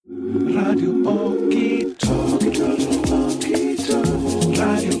Radio Okie Talk, Radio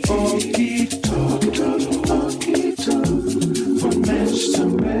Okie Talk, from mesh to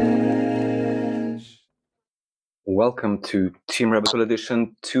mesh. Welcome to Team Rebel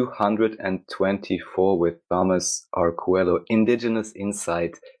Edition 224 with Thomas R. Coelho, Indigenous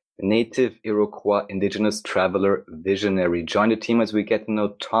Insight, Native Iroquois Indigenous Traveler Visionary. Join the team as we get to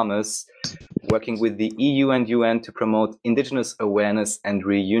know Thomas, working with the EU and UN to promote Indigenous awareness and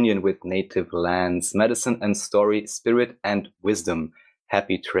reunion with native lands, medicine and story, spirit and wisdom.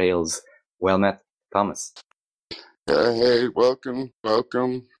 Happy trails. Well met, Thomas. Hey, welcome.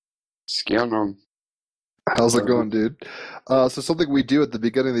 Scannon. How's it going, dude? So something we do at the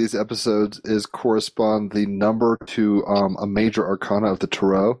beginning of these episodes is correspond the number to a major arcana of the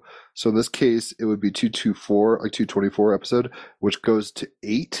tarot. So in this case, it would be 224, like 224 episode, which goes to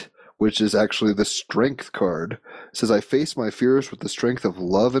 8, which is actually the strength card. It says, I face my fears with the strength of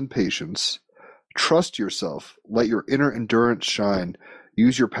love and patience. Trust yourself. Let your inner endurance shine.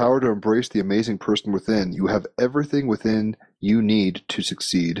 Use your power to embrace the amazing person within. You have everything within you need to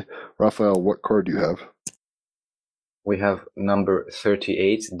succeed. Raphael, what card do you have? We have number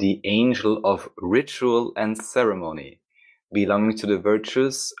 38, the Angel of Ritual and Ceremony. Belonging to the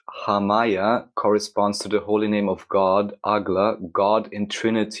virtues, Hamaya corresponds to the holy name of God, Agla, God in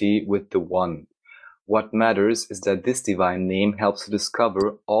Trinity with the One. What matters is that this divine name helps to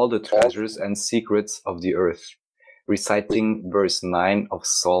discover all the treasures and secrets of the earth. Reciting verse 9 of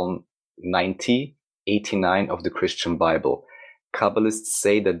Psalm 90, 89 of the Christian Bible. Kabbalists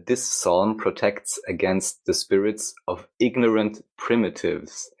say that this psalm protects against the spirits of ignorant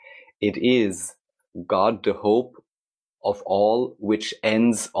primitives. It is God, the hope of all which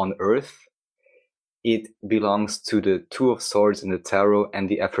ends on earth. It belongs to the Two of Swords in the tarot, and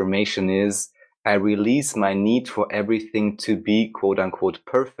the affirmation is, I release my need for everything to be quote-unquote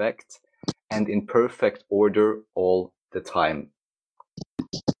perfect and in perfect order all the time.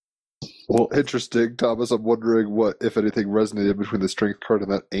 Well, interesting, Thomas. I'm wondering what, if anything, resonated between the strength card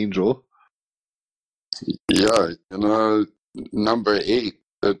and that angel. Yeah, number 8,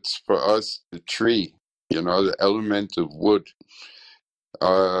 that's for us the tree, the element of wood.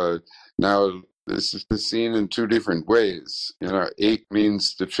 Now, this is seen in two different ways. 8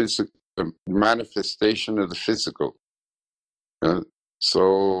 means the physical, the manifestation of the physical.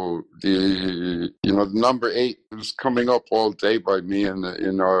 So the number 8 was coming up all day by me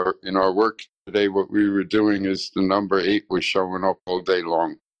in our work today. What we were doing is the number 8 was showing up all day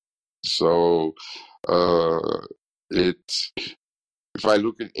long. So if I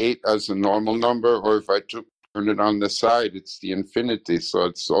look at 8 as a normal number, or if I turn it on the side, it's the infinity. So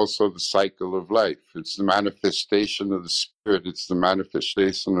it's also the cycle of life. It's the manifestation of the spirit. It's the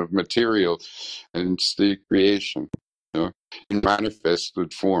manifestation of material, and it's the creation. In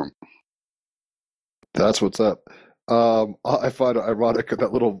manifested form. That's what's up. I find it ironic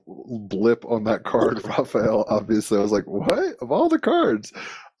that little blip on that card, Raphael. Obviously, I was like, "What of all the cards?"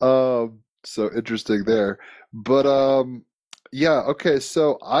 So interesting there. But yeah, okay.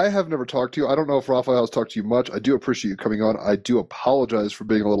 So I have never talked to you. I don't know if Raphael has talked to you much. I do appreciate you coming on. I do apologize for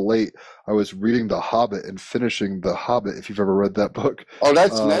being a little late. I was reading The Hobbit and finishing The Hobbit. If you've ever read that book. Oh,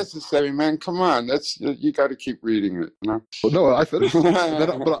 that's necessary, man. Come on, you got to keep reading it. Well, no, I finished it.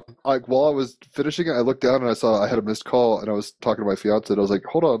 But while I was finishing it, I looked down and I saw I had a missed call, and I was talking to my fiance, and I was like,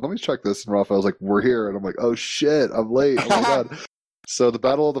 "Hold on, let me check this." And Raphael was like, "We're here," and I'm like, "Oh shit, I'm late." Oh my god. So the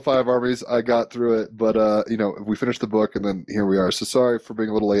Battle of the Five Armies, I got through it, but we finished the book, and then here we are. So sorry for being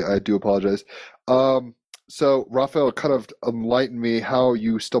a little late. I do apologize. So Raphael, kind of enlighten me how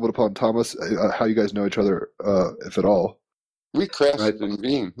you stumbled upon Thomas, how you guys know each other, if at all. We crashed in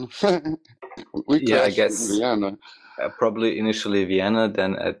Wien. I guess in Vienna. Probably initially Vienna,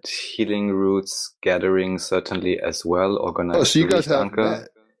 then at Healing Roots gathering certainly as well, organized. Oh, so you guys have met?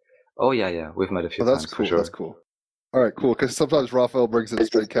 Oh yeah, we've met a few times. That's cool. For sure. That's cool. All right, cool. Because sometimes Raphael brings in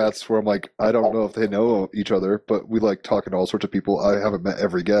Stray Cats where I'm like, I don't know if they know each other, but we like talking to all sorts of people. I haven't met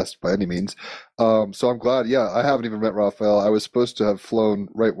every guest by any means. So I'm glad. Yeah, I haven't even met Raphael. I was supposed to have flown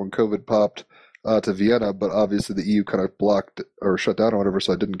right when COVID popped to Vienna, but obviously the EU kind of blocked or shut down or whatever,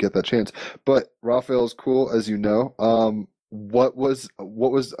 so I didn't get that chance. But Raphael's cool, as you know. What was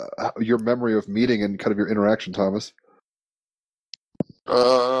your memory of meeting and kind of your interaction, Thomas?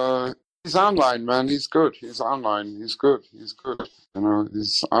 He's online, man. He's good. He's online. He's good. He's good.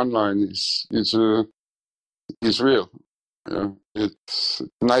 He's online. He's real. It's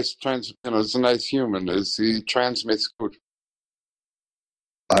a nice it's a nice human. He transmits good.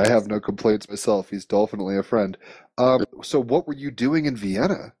 I have no complaints myself. He's definitely a friend. So what were you doing in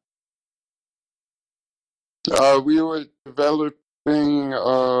Vienna? We were developing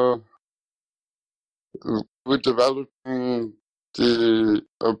we're developing a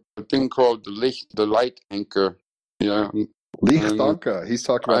thing called the light anchor. Yeah, Lichthanka. He's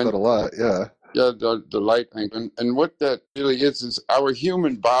talked about that a lot. Yeah. yeah, the light anchor, and what that really is our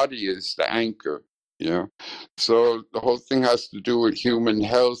human body is the anchor. Yeah, so the whole thing has to do with human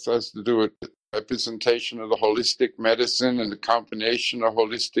health, has to do with representation of the holistic medicine and the combination of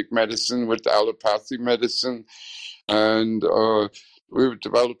holistic medicine with the allopathy medicine, and we were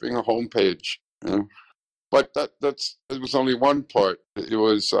developing a homepage. But it was only one part. It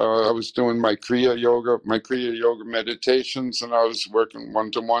was I was doing my Kriya Yoga meditations, and I was working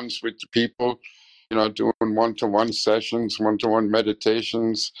one-to-ones with the people, doing one-to-one sessions, one-to-one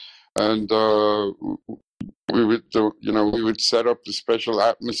meditations, and we would set up a special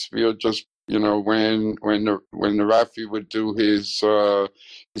atmosphere just when the Rafi would do his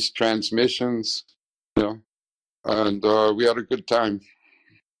transmissions, and we had a good time.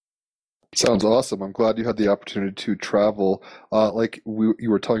 Sounds awesome. I'm glad you had the opportunity to travel. Like you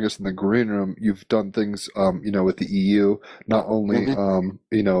were telling us in the green room, you've done things, with the EU, not only,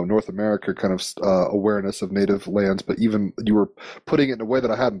 North America kind of awareness of native lands, but even you were putting it in a way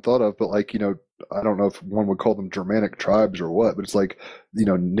that I hadn't thought of. But like, I don't know if one would call them Germanic tribes or what, but it's like,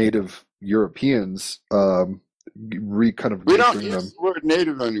 native Europeans, We don't use the word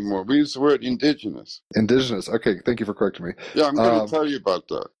native anymore. We use the word indigenous. Indigenous. Okay, thank you for correcting me. Yeah, I'm going to tell you about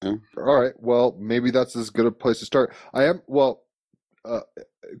that. Yeah. All right. Well, maybe that's as good a place to start. Do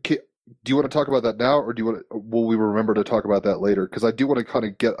you want to talk about that now, or will we remember to talk about that later? Because I do want to kind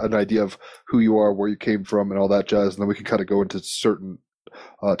of get an idea of who you are, where you came from, and all that jazz, and then we can kind of go into certain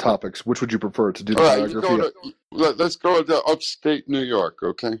topics. Which would you prefer to do? The biography? Let's go to upstate New York,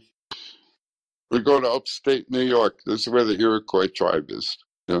 okay? We go to upstate New York. This is where the Iroquois tribe is.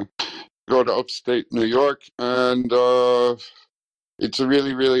 Yeah, go to upstate New York, and it's a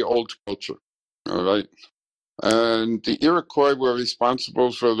really, really old culture. All right, and the Iroquois were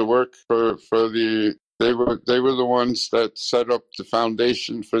responsible for the work They were the ones that set up the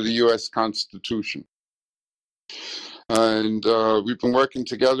foundation for the U.S. Constitution. And we've been working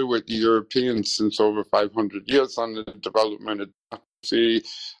together with the Europeans since over 500 years on the development of democracy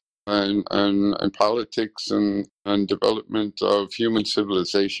and politics and development of human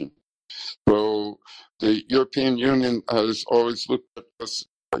civilization. So the European Union has always looked at us,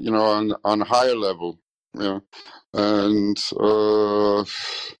 on a higher level, and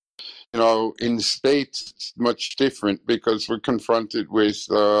in the States it's much different because we're confronted with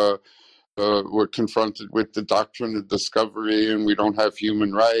the doctrine of discovery, and we don't have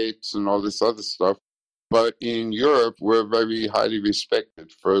human rights and all this other stuff. But in Europe, we're very highly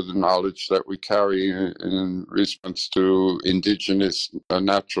respected for the knowledge that we carry in response to indigenous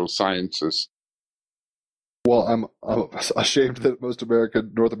natural sciences. Well, I'm ashamed that most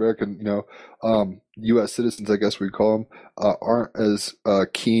North American, U.S. citizens, I guess we call them, aren't as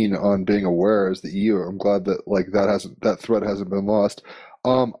keen on being aware as the EU. I'm glad that that thread hasn't been lost.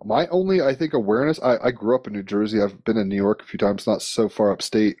 My only, I think, awareness, I grew up in New Jersey. I've been in New York a few times, not so far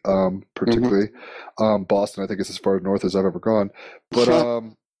upstate, particularly. Boston, I think, is as far north as I've ever gone. But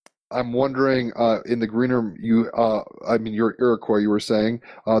I'm wondering, in the green room, you're Iroquois, you were saying.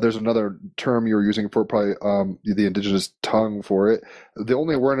 There's another term you were using for probably the indigenous tongue for it. The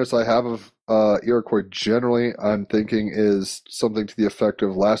only awareness I have of Iroquois generally, I'm thinking, is something to the effect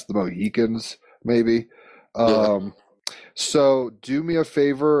of Last of the Mohicans, maybe. So do me a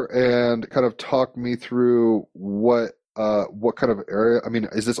favor and kind of talk me through what kind of area. I mean,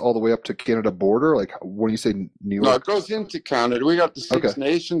 is this all the way up to Canada border? Like when you say New York? No, it goes into Canada. We got the Six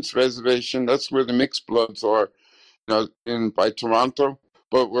Nations Reservation. That's where the mixed bloods are, by Toronto.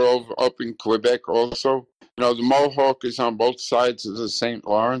 But we're up in Quebec also. The Mohawk is on both sides of the St.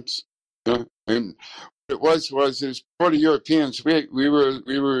 Lawrence. And it was for the Europeans. We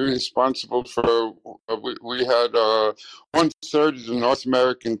were responsible for. We had 1/3 of the North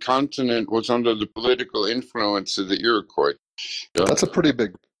American continent was under the political influence of the Iroquois. That's a pretty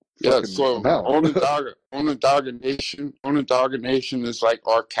big. So amount. Onondaga Nation is like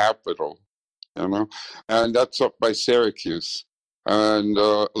our capital, and that's up by Syracuse. And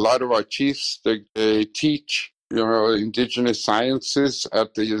a lot of our chiefs they teach indigenous sciences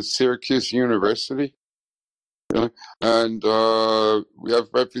at the Syracuse University. And we have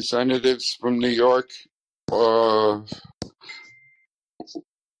representatives from New York.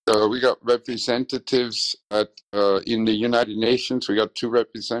 We got representatives in the United Nations. We got 2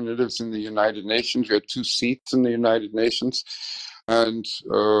 representatives in the United Nations. We have 2 seats in the United Nations. And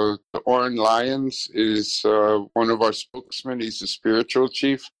Oren Lyons is one of our spokesmen. He's a spiritual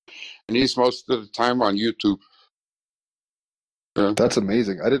chief. And he's most of the time on YouTube. Yeah. That's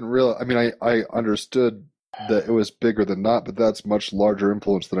amazing. I didn't realize. I mean, I understood that it was bigger than not, but that's much larger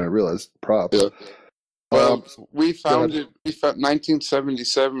influence than I realized. Props. Yeah. Well, we go ahead. founded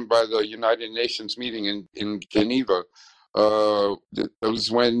 1977 by the United Nations meeting in Geneva. That was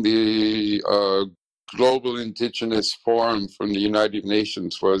when the Global Indigenous Forum from the United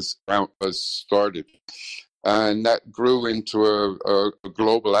Nations was started, and that grew into a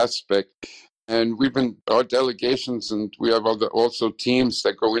global aspect. And our delegations, and we have also teams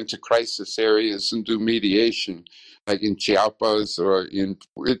that go into crisis areas and do mediation, like in Chiapas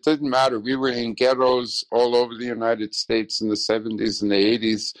it didn't matter. We were in ghettos all over the United States in the 70s and the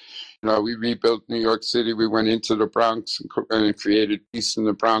 80s. We rebuilt New York City. We went into the Bronx and created peace in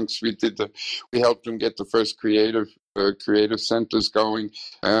the Bronx. We helped them get the first creative centers going.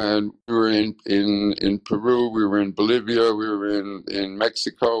 And we were in Peru, we were in Bolivia, we were in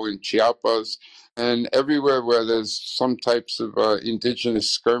Mexico, in Chiapas, and everywhere where there's some types of indigenous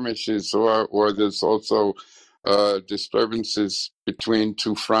skirmishes or there's also disturbances between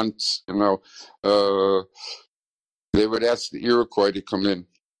two fronts, they would ask the Iroquois to come in.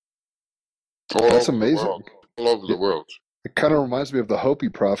 That's amazing. All over the world. It kind of reminds me of the Hopi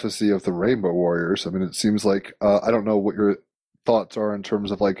prophecy of the Rainbow Warriors. I mean, it seems like I don't know what your thoughts are in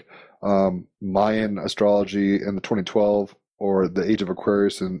terms of like Mayan astrology in the 2012 or the Age of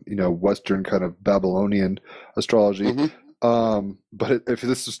Aquarius and Western kind of Babylonian astrology. Mm-hmm. But if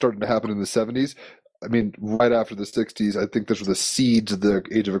this is starting to happen in the 70s, I mean, right after the 60s, I think those were the seeds of the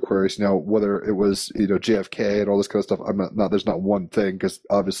Age of Aquarius. Now, whether it was JFK and all this kind of stuff, there's not one thing, because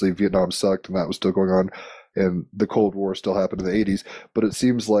obviously Vietnam sucked and that was still going on, and the Cold War still happened in the 80s. But it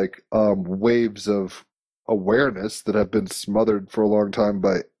seems like waves of awareness that have been smothered for a long time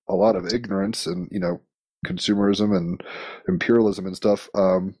by a lot of ignorance and consumerism and imperialism and stuff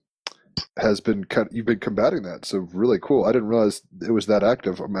you've been combating that. So really cool. I didn't realize it was that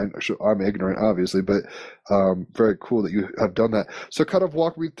active. I mean, I'm ignorant, obviously, but very cool that you have done that. So kind of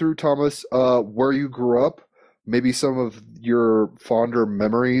walk me through, Thomas, where you grew up, maybe some of your fonder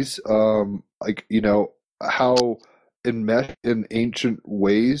memories, how enmeshed in ancient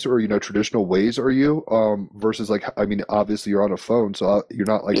ways or traditional ways are you versus obviously you're on a phone, so you're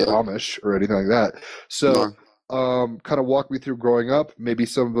not like Amish or anything like that. So kind of walk me through growing up, maybe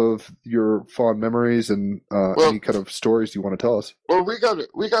some of your fond memories and any kind of stories you want to tell us. Well, we got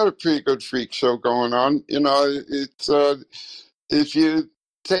a pretty good freak show going on. It's if you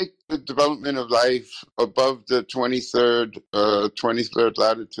take the development of life above the 23rd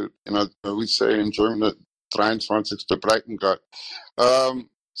latitude, we say in German that 23. Breitengrad,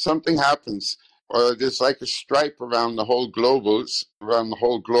 something happens. There's like a stripe around the whole globe,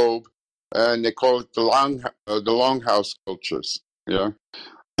 and they call it the longhouse cultures. Yeah,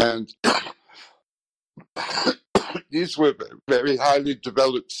 and these were very highly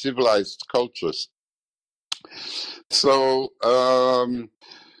developed, civilized cultures. So,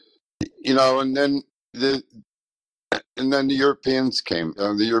 and then the Europeans came.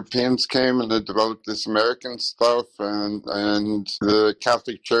 The Europeans came and they developed this American stuff, and the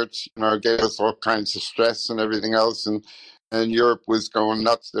Catholic Church, gave us all kinds of stress and everything else, and Europe was going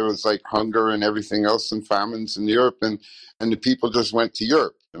nuts. There was like hunger and everything else and famines in Europe, and the people just went to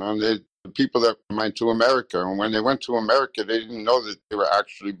Europe. The people that went to America, and when they went to America, they didn't know that they were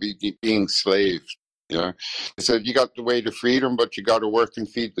actually being slaves. They said, you got the way to freedom, but you got to work and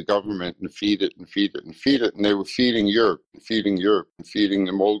feed the government and feed it and feed it and feed it. And they were feeding Europe and feeding Europe and feeding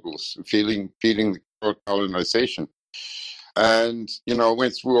the Mongols and feeding the colonization. And,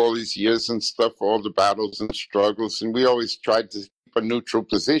 went through all these years and stuff, all the battles and struggles. And we always tried to keep a neutral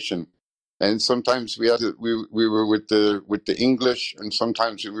position. And sometimes we were with the English, and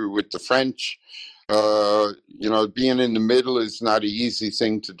sometimes we were with the French. Being in the middle is not an easy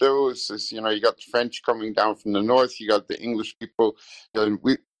thing to do. It's just, you got the French coming down from the north, you got the English people. And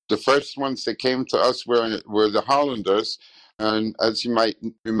the first ones that came to us were the Hollanders. And as you might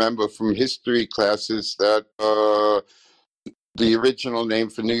remember from history classes, that the original name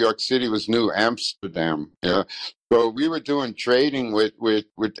for New York City was New Amsterdam. Yeah. So we were doing trading with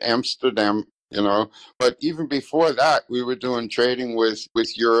Amsterdam. But even before that, we were doing trading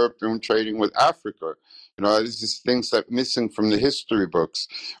with Europe and trading with Africa. This is things that are missing from the history books.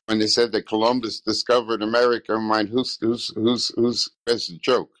 When they said that Columbus discovered America, where's the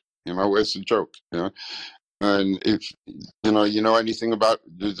joke? Where's the joke? And if you know anything about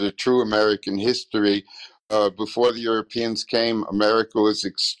the true American history, before the Europeans came, America was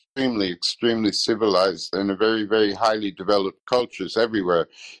extremely, extremely civilized and a very, very highly developed cultures everywhere.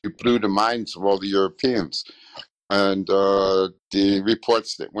 It blew the minds of all the Europeans. And the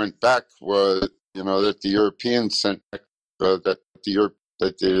reports that went back were, that the Europeans sent back that the Europe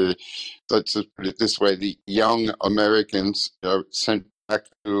that the let's just put it this way: the young Americans sent back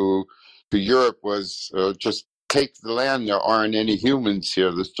to Europe was just take the land. There aren't any humans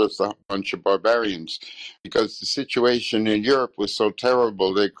here. There's just a bunch of barbarians, because the situation in Europe was so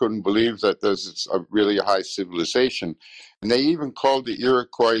terrible. They couldn't believe that there's a really high civilization, and they even called the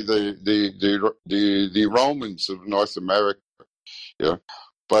Iroquois the Romans of North America. Yeah.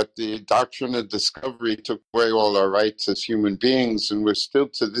 But the doctrine of discovery took away all our rights as human beings, and we're still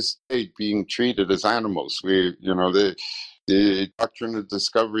to this day being treated as animals. The doctrine of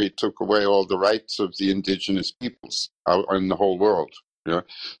discovery took away all the rights of the indigenous peoples out in the whole world. Yeah,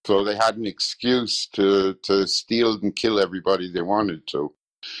 so they had an excuse to steal and kill everybody they wanted to.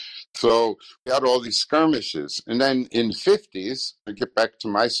 So we had all these skirmishes, and then in the 50s, I get back to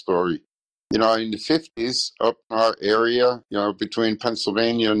my story. In the 50s, up in our area, between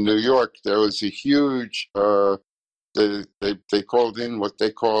Pennsylvania and New York, there was a huge, they called in what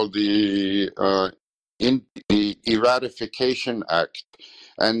they call the Eradication Act.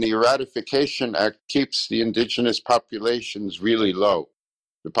 And the Eradication Act keeps the indigenous populations really low.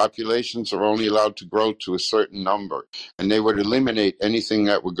 The populations are only allowed to grow to a certain number, and they would eliminate anything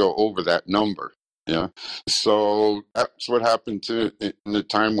that would go over that number. Yeah. So that's what happened in the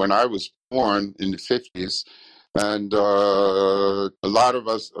time when I was born in the 50s. And a lot of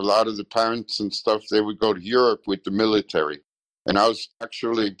the parents and stuff, they would go to Europe with the military. And I was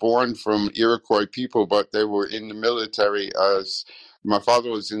actually born from Iroquois people, but they were in the military as my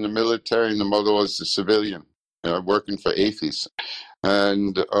father was in the military and the mother was a civilian, working for AAFES.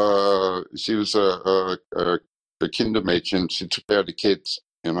 And she was a kingdom agent. She took care of the kids,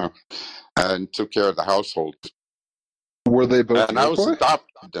 and took care of the household. Were they both And I was Iroquois?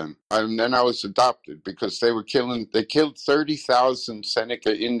 adopted then. And then I was adopted because they killed 30,000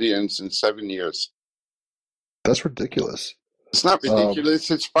 Seneca Indians in 7 years. That's ridiculous. It's not ridiculous.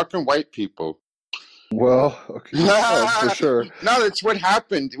 It's fucking white people. Well, okay, for sure. No, that's what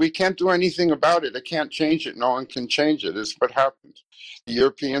happened. We can't do anything about it. I can't change it. No one can change it. It's what happened. The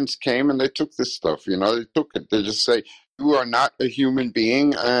Europeans came and they took this stuff. They took it. They just say, you are not a human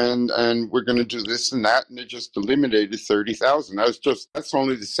being, and we're going to do this and that, and they just eliminated 30,000. That's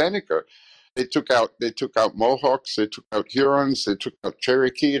only the Seneca. They took out Mohawks, they took out Hurons, they took out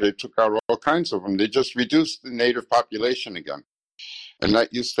Cherokee, they took out all kinds of them. They just reduced the native population again, and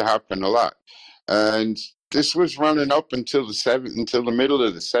that used to happen a lot. And this was running up until the middle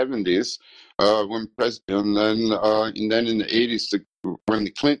of the 70s, and then in the 80s,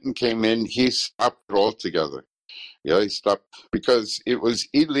 when Clinton came in, he stopped it altogether. Yeah, he stopped because it was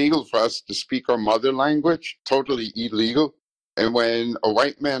illegal for us to speak our mother language, totally illegal. And when a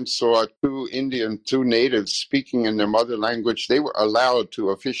white man saw two natives speaking in their mother language, they were allowed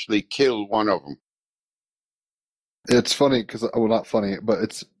to officially kill one of them. It's funny because, well, not funny, but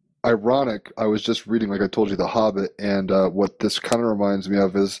it's ironic. I was just reading, like I told you, The Hobbit, and what this kind of reminds me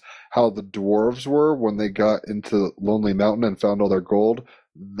of is how the dwarves were when they got into Lonely Mountain and found all their gold.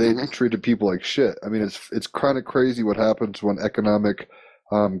 They treated people like shit. I mean, it's kind of crazy what happens when economic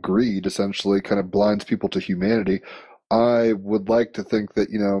greed essentially kind of blinds people to humanity. I would like to think that,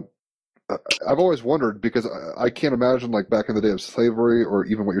 I've always wondered, because I can't imagine, like back in the day of slavery, or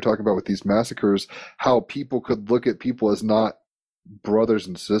even what you're talking about with these massacres, how people could look at people as not brothers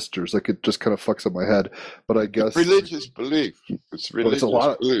and sisters. Like, it just kind of fucks up my head. But I guess religious belief. It's religious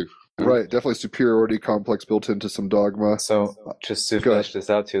belief. Right, definitely superiority complex built into some dogma. So just to flesh this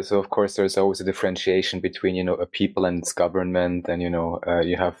out here, so of course there's always a differentiation between, a people and its government, and,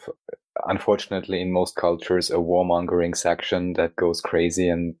 you have, unfortunately, in most cultures, a warmongering section that goes crazy,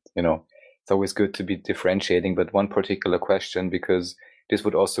 and, it's always good to be differentiating. But one particular question, because this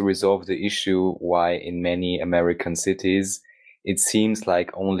would also resolve the issue why in many American cities, it seems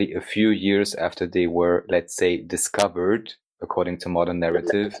like only a few years after they were, let's say, discovered, according to modern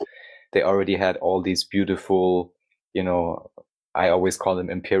narrative, they already had all these beautiful, I always call them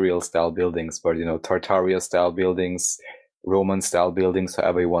imperial style buildings, but, Tartaria style buildings, Roman style buildings,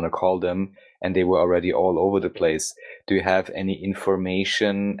 however you want to call them. And they were already all over the place. Do you have any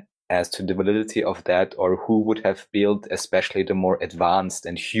information as to the validity of that, or who would have built especially the more advanced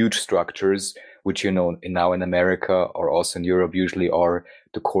and huge structures, which, now in America or also in Europe usually are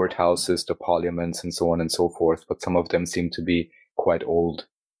the courthouses, the parliaments, and so on and so forth. But some of them seem to be quite old.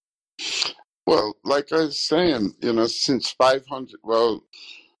 Well, like I was saying,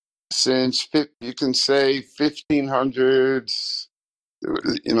 since you can say 1500s,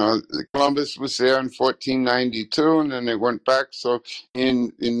 Columbus was there in 1492, and then they went back. So after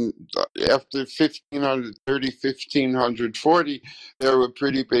 1530, 1540, there were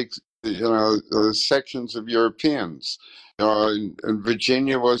pretty big sections of Europeans. And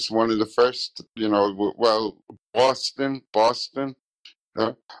Virginia was one of the first. Boston,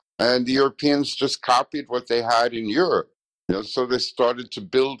 and the Europeans just copied what they had in Europe. So they started to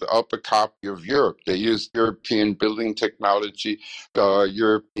build up a copy of Europe. They used European building technology,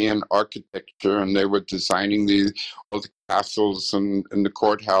 European architecture, and they were designing all the castles and the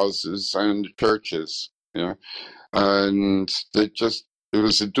courthouses and the churches. And it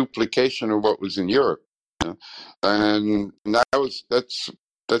was a duplication of what was in Europe. And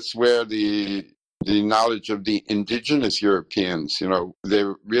that's where the knowledge of the indigenous Europeans,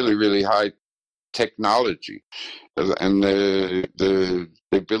 they're really, really high technology, and they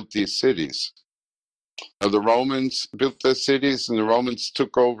built these cities. The Romans built their cities, and the Romans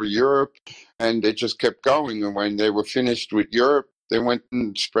took over Europe, and they just kept going. And when they were finished with Europe, they went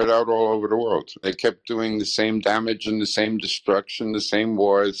and spread out all over the world. They kept doing the same damage and the same destruction, the same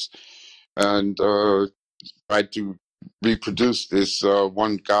wars, and tried to reproduce this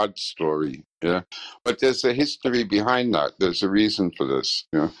one God story. Yeah, but there's a history behind that. There's a reason for this.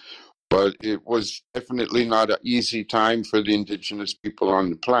 But it was definitely not an easy time for the indigenous people on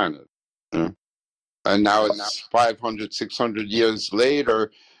the planet. And now it's 500, 600 years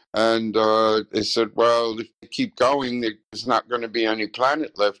later, and they said, well, if they keep going, there's not going to be any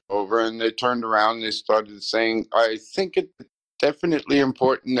planet left over. And they turned around and they started saying, I think it's definitely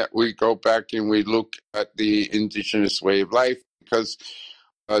important that we go back and we look at the indigenous way of life, because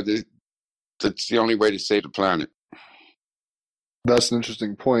that's the only way to save the planet. That's an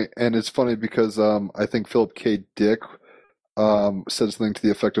interesting point, and it's funny because I think Philip K. Dick said something to the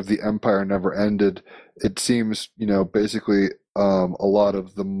effect of the empire never ended. It seems, basically a lot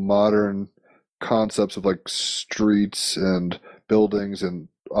of the modern concepts of like streets and buildings and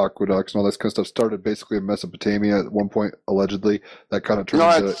aqueducts and all this kind of stuff started basically in Mesopotamia at one point, allegedly. That kind of turned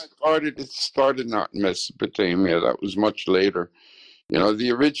into... It started not in Mesopotamia. That was much later.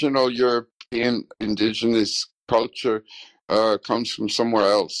 The original European indigenous culture comes from somewhere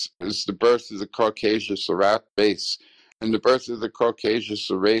else. It's the birth of the Caucasus rat race, and the birth of the Caucasus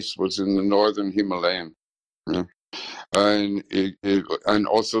race was in the northern Himalayan, and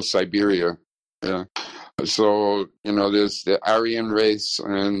also Siberia. Yeah. So there's the Aryan race,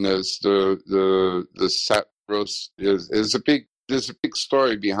 and there's the Satros. There's a big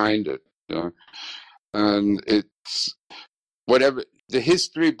story behind it. And it's whatever the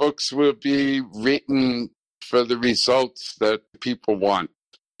history books will be written for the results that people want,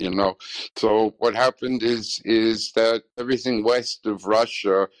 So what happened is that everything west of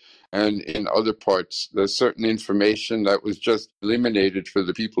Russia and in other parts, there's certain information that was just eliminated for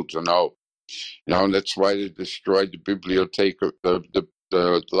the people to know. And that's why they destroyed the bibliothèque,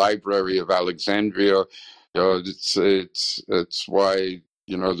 the library of Alexandria. It's why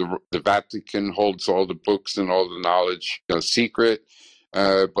the Vatican holds all the books and all the knowledge secret.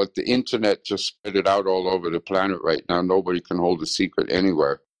 But the internet just spread it out all over the planet right now. Nobody can hold a secret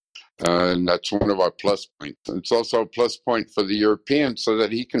anywhere. And that's one of our plus points. It's also a plus point for the European so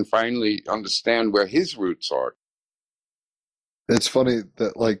that he can finally understand where his roots are. It's funny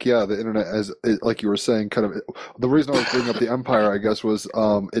that, the internet, as like you were saying, kind of the reason I was bringing up the empire, I guess, was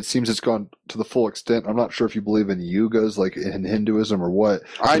it seems it's gone to the full extent. I'm not sure if you believe in yugas, like in Hinduism or what.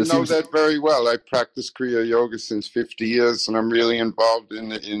 I know that very well. I practice Kriya Yoga since 50 years, and I'm really involved in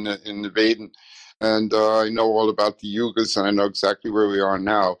the Vedic, and I know all about the yugas, and I know exactly where we are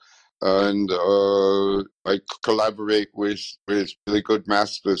now. And I collaborate with really good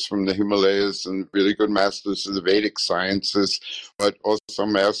masters from the Himalayas and really good masters of the Vedic sciences, but also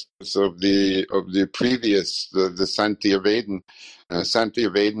masters of the previous, the Sankhya Veda.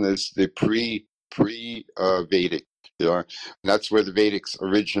 Sankhya Veda is the pre-Vedic. And that's where the Vedics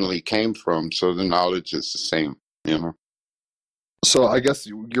originally came from. So the knowledge is the same. So I guess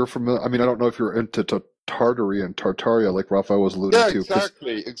you're familiar. I mean, I don't know if you're into Tartary and Tartaria, like Raphael was alluding to.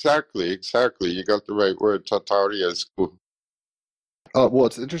 Exactly. You got the right word. Tartaria is cool. Well,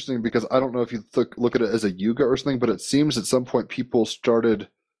 it's interesting because I don't know if you look at it as a yuga or something, but it seems at some point people started.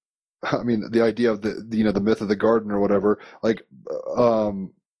 I mean, the idea of the myth of the garden or whatever.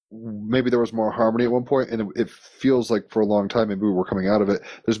 Maybe there was more harmony at one point, and it feels like for a long time, maybe we were coming out of it.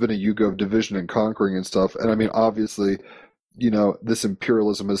 There's been a yuga of division and conquering and stuff, and I mean, obviously. This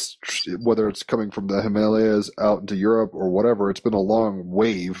imperialism is, whether it's coming from the Himalayas out into Europe or whatever, it's been a long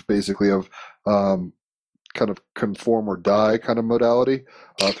wave, basically, of kind of conform or die kind of modality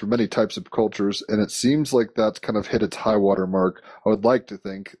through many types of cultures, and it seems like that's kind of hit its high water mark. I would like to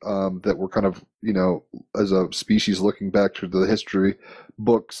think that we're kind of, as a species looking back to the history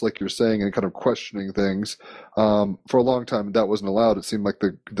books, like you're saying, and kind of questioning things. For a long time, that wasn't allowed. It seemed like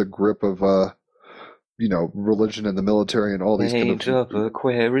the grip of religion and the military and all these Age of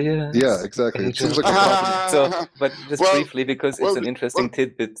Aquarius. Yeah, exactly. It Age seems of like a Aquarius. property. So, but just Well, briefly, because it's well, an interesting well,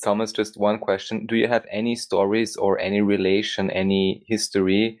 tidbit, Thomas, just one question. Do you have any stories or any relation, any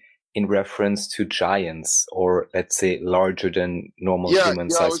history in reference to giants, or let's say larger than normal yeah,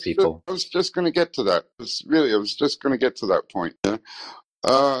 human-sized people? I was just going to get to that. I was just going to get to that point. Yeah.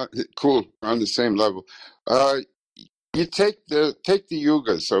 Cool. We're on the same level. You take the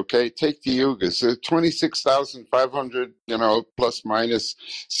yugas, okay? Take the yugas. 26,500, plus minus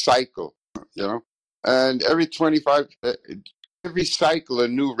cycle, and every every cycle a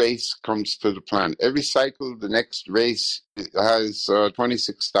new race comes to the planet. Every cycle, the next race has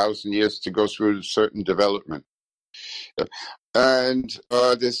 26,000 years to go through a certain development. And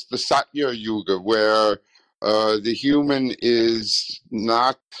there's the Satya Yuga, where the human is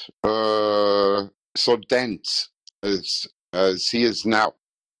not so dense as he is now.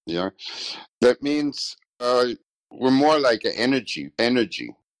 Yeah, that means we're more like an energy.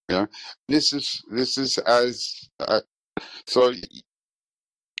 Yeah, this is as so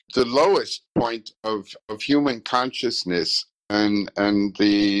the lowest point of human consciousness and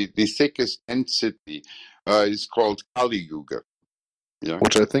the thickest density is called Kali Yuga. Yeah,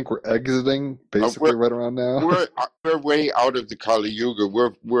 Which I think we're exiting basically right around now. we're way out of the Kali Yuga.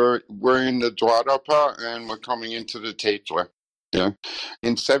 We're in the Dwadapa and we're coming into the Tetra. Yeah,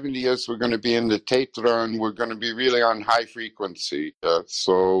 in 70 years we're going to be in the Tetra and we're going to be really on high frequency.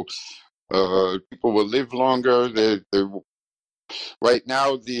 So people will live longer. Right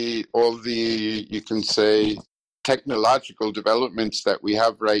now all the you can say technological developments that we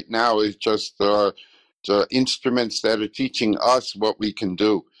have right now is just the instruments that are teaching us what we can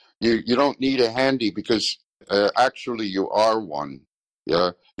do. You don't need a handy because actually you are one.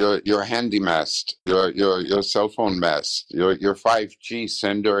 Your handy mast, your cell phone mast, your 5G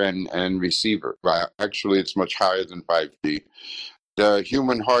sender and receiver. Actually, it's much higher than 5G. The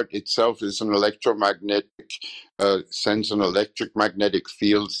human heart itself is an electromagnetic, sends an electric-magnetic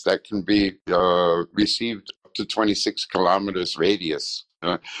fields that can be received up to 26 kilometers radius.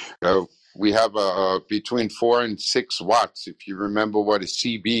 We have between 4 and 6 watts. If you remember what a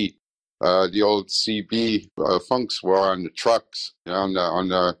CB, the old CB funks were on the trucks, on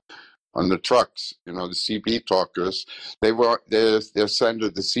the trucks, the CB talkers, their sender,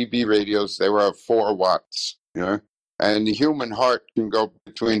 the CB radios, they were 4 watts, and the human heart can go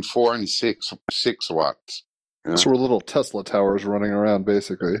between 4 and 6 watts. Yeah. So we're little Tesla towers running around,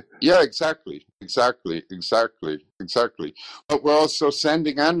 basically. Yeah, exactly. But we're also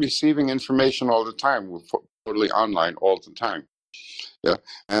sending and receiving information all the time. We're totally online all the time. Yeah,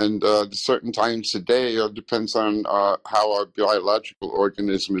 and certain times a day depends on how our biological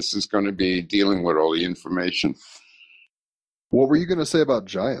organism is going to be dealing with all the information. What were you going to say about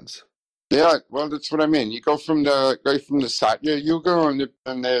giants? Yeah, well, that's what I mean. You go from the Satya Yuga, and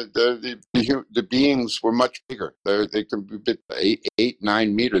the beings were much bigger. They can be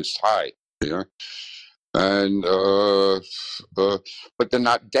 8-9 meters high. Yeah, and but they're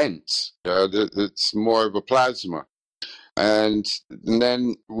not dense. It's more of a plasma. And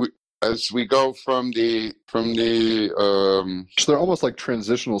then as we go from the So they're almost like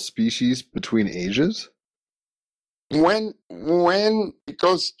transitional species between ages. when it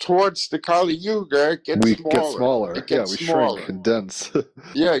goes towards the Kali Yuga, it gets We smaller. get smaller. It gets we smaller. shrink, condense.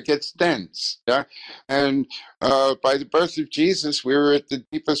 Yeah, it gets dense. Yeah, and by the birth of Jesus, we were at the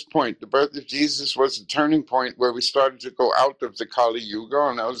deepest point. The birth of Jesus was a turning point where we started to go out of the Kali Yuga,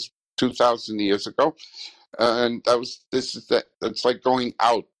 and that was 2,000 years ago. And it's like going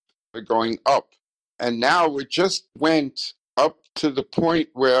out, we're going up, and now we just went up to the point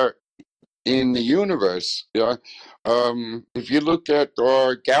where in the universe, if you look at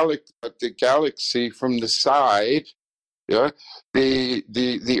the galaxy from the side,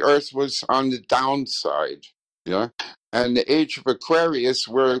 the Earth was on the downside, and the age of Aquarius,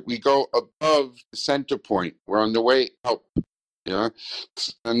 where we go above the center point, we're on the way up, and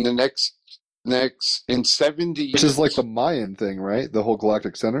the next in 70 years, Which is like the Mayan thing, right? The whole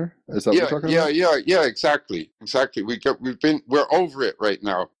galactic center. Is that what you're talking about? yeah, exactly. We're over it right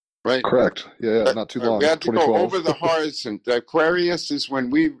now, right? Correct. Yeah, not too long. We had to go 2012. over the horizon. The Aquarius is when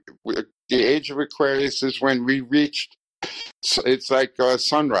the age of Aquarius is when we reached. It's like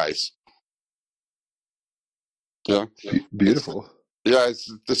sunrise. Yeah, Beautiful.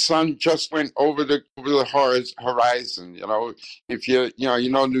 the sun just went over the horizon. If you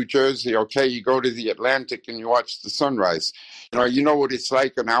know New Jersey, okay, you go to the Atlantic and you watch the sunrise. You know what it's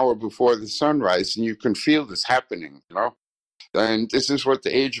like an hour before the sunrise, and you can feel this happening. And this is what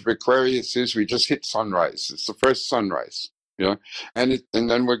the age of Aquarius is. We just hit sunrise. It's the first sunrise. And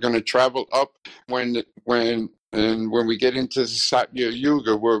then we're going to travel up when we get into the Satya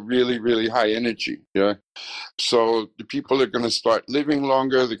Yuga, we're really, really high energy. So the people are going to start living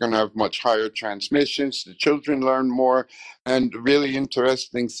longer. They're going to have much higher transmissions. The children learn more. And the really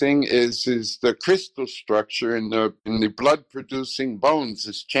interesting thing is the crystal structure in the blood-producing bones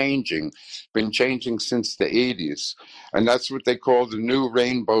is changing. It's been changing since the 80s. And that's what they call the new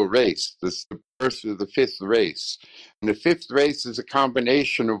rainbow race. This is the birth of the fifth race. And the fifth race is a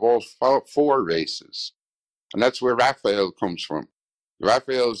combination of all four races. And that's where Raphael comes from.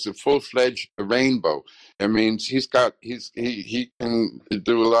 Raphael is a full-fledged rainbow. It means he can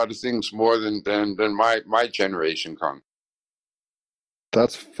do a lot of things more than my generation can.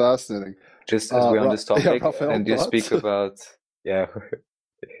 That's fascinating. Just as we're on this topic, Raphael, and you thoughts? speak about yeah,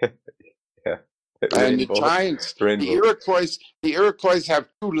 And rainbow, the giants, rainbow. the Iroquois have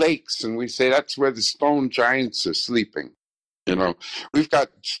two lakes, and we say that's where the stone giants are sleeping. We've got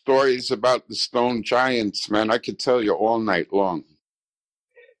stories about the stone giants, man. I could tell you all night long.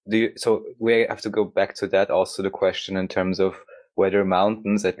 So we have to go back to that. Also, the question in terms of whether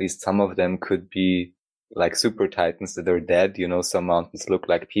mountains, at least some of them, could be like super titans that are dead. Some mountains look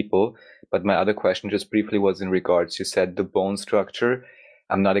like people. But my other question, just briefly, was in regards. You said the bone structure.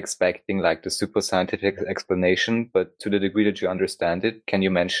 I'm not expecting like the super scientific explanation, but to the degree that you understand it, can you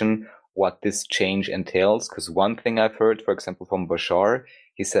mention what this change entails? Because one thing I've heard, for example, from Bashar,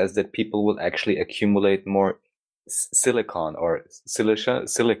 he says that people will actually accumulate more silicon or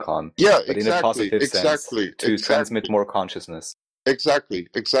silicon, Yeah, but in a positive sense, to exactly. transmit more consciousness. Exactly.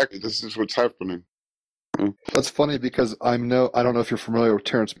 This is what's happening. That's funny because I don't know if you're familiar with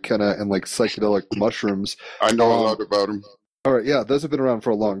Terence McKenna and like psychedelic mushrooms. I know a lot about him. All right, yeah, those have been around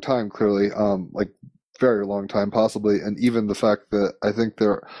for a long time, clearly, like very long time, possibly, and even the fact that I think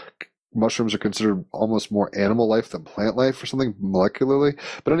mushrooms are considered almost more animal life than plant life or something molecularly.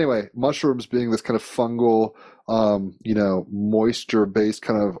 But anyway, mushrooms being this kind of fungal, moisture-based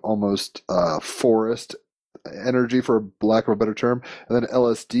kind of almost forest energy, for lack of a better term, and then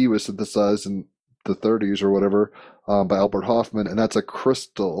LSD was synthesized in the 30s or whatever by Albert Hoffman, and that's a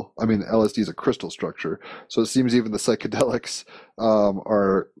crystal. I mean, LSD is a crystal structure, so it seems even the psychedelics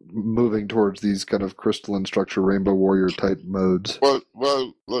are moving towards these kind of crystalline structure, rainbow warrior type modes.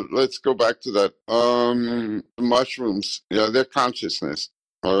 Well, let's go back to that. Mushrooms, they're consciousness.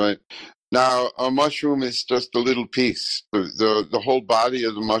 All right. Now, a mushroom is just a little piece. The whole body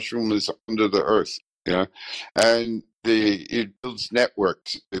of the mushroom is under the earth. And it builds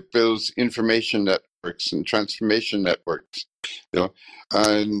networks. It builds information networks and transformation networks.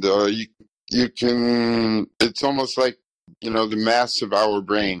 And you can. It's almost like the mass of our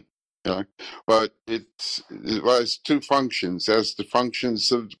brain. But it has two functions. As the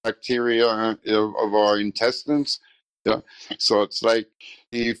functions of bacteria of our intestines. So it's like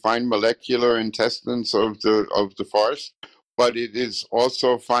the fine molecular intestines of the forest, but it is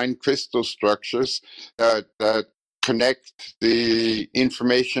also fine crystal structures that connect the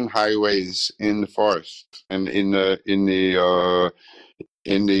information highways in the forest and in the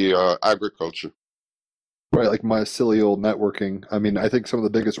agriculture. Right, like mycelial networking. I mean, I think some of the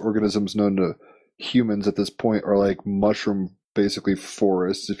biggest organisms known to humans at this point are like mushroom, basically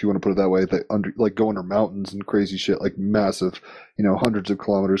forests, if you want to put it that way. That go under mountains and crazy shit, like massive, hundreds of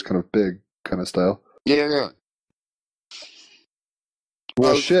kilometers, kind of big, kind of style. Yeah.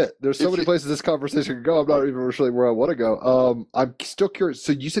 Well, shit. There's so many places this conversation can go. I'm not even really where I want to go. I'm still curious.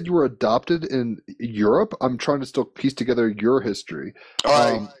 So you said you were adopted in Europe. I'm trying to still piece together your history.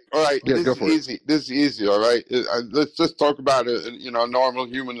 All right. Yeah, This is easy. All right. Let's just talk about normal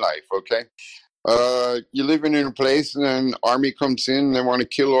human life. Okay. You're living in a place, and then army comes in. They want to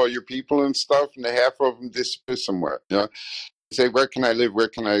kill all your people and stuff, and half of them disappear somewhere. You say, where can I live? Where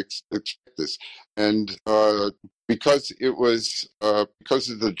can I expect this? And because it was because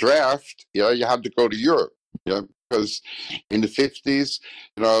of the draft, you had to go to Europe. Because in the 50s,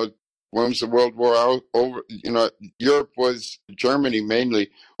 once the World War over, Europe Germany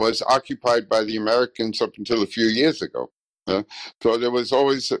mainly was occupied by the Americans up until a few years ago. So there was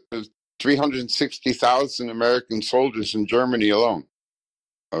always 360,000 American soldiers in Germany alone.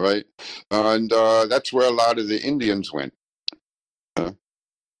 All right, and that's where a lot of the Indians went, and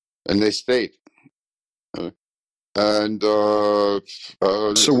they stayed. So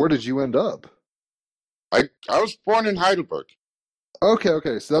where did you end up? I was born in Heidelberg.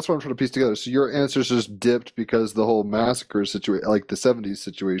 Okay. So that's what I'm trying to piece together. So your answers just dipped because the whole massacre situation, like the 70s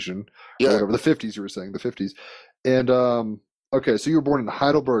situation, or Yeah, whatever, the 50s you were saying, the 50s. And okay, so you were born in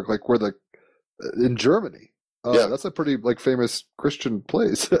Heidelberg, like where the in Germany. yeah. That's a pretty like famous Christian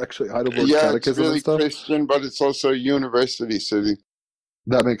place, actually. Heidelberg Yeah, it's Catechism and really stuff. Christian, but it's also a university city.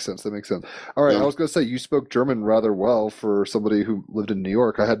 That makes sense. That makes sense. All right, I Yeah. was going to say you spoke German rather well for somebody who lived in New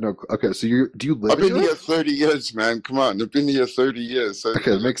York. I had no. Okay, so do you live I've in been here Europe? 30 years, man. Come on. I've been here 30 years.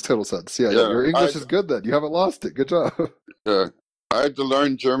 Okay, it makes total sense. Yeah, Yeah, your English is good then. You haven't lost it. Good job. Yeah, I had to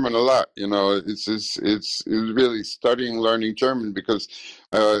learn German a lot. You know, it's really studying, learning German because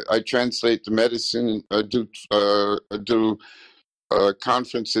I translate the medicine. And I do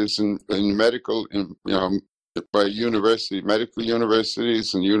conferences in medical, by medical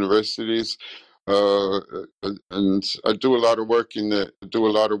universities and universities. And I do a lot of work in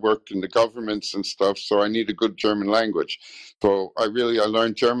the governments and stuff. So I need a good German language. So I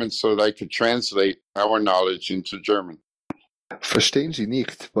learned German so that I could translate our knowledge into German. Verstehen Sie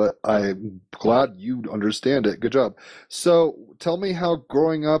nicht, but I'm glad you understand it. Good job. So tell me how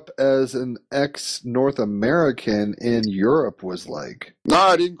growing up as an ex-North American in Europe was like. No,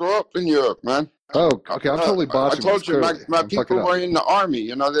 I didn't grow up in Europe, man. Oh, okay. I'm totally I botching told this, you, clearly. my I'm fucking people up. were in the army.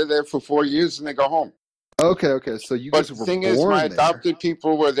 You know, they're there for 4 years and they go home. Okay. So you But guys the were thing is, born my there. adopted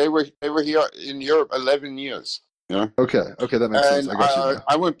people they were here in Europe 11 years. Yeah, Okay, that makes sense. and I got you now.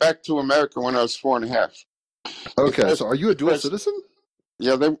 I went back to America when I was 4.5. Okay, first- so are you a dual first- citizen?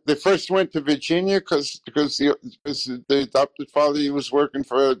 Yeah, they first went to Virginia because the adopted father, he was working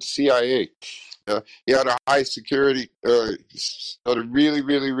for the CIA. He had a high security, had a really,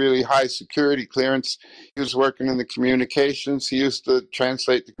 really, really high security clearance. He was working in the communications. He used to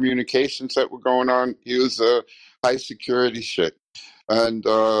translate the communications that were going on. He was high security shit, and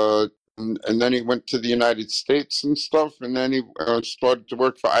then he went to the United States and stuff, and then he started to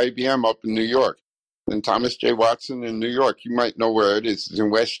work for IBM up in New York. And Thomas J. Watson in New York, you might know where it is. It's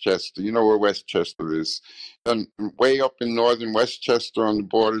in Westchester. You know where Westchester is. And way up in northern Westchester on the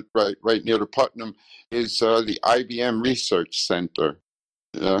border, right near the Putnam, is the IBM Research Center.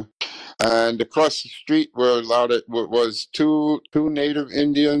 Yeah. And across the street were was two native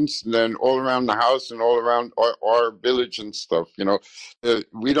Indians, and then all around the house and all around our village and stuff. You know,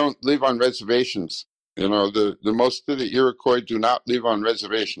 we don't live on reservations. You know, the most of the Iroquois do not live on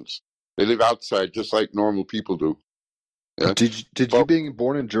reservations. They live outside just like normal people do. Yeah. Did you Well- being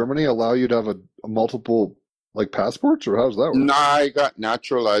born in Germany allow you to have a multiple like passports, or how does that work? Nah, I got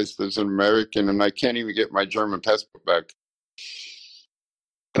naturalized as an American, and I can't even get my German passport back.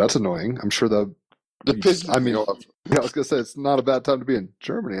 That's annoying. I'm sure that. The pisses I mean, me off. Yeah, I was gonna say it's not a bad time to be in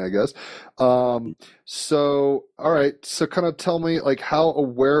Germany, I guess. So all right, so kind of tell me like how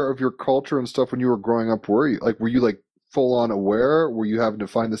aware of your culture and stuff when you were growing up were you? Like, were you like full on aware? Were you having to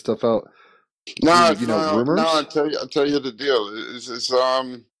find this stuff out? No, you know, rumors? No, I'll tell you the deal.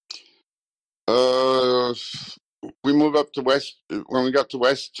 We moved up to when we got to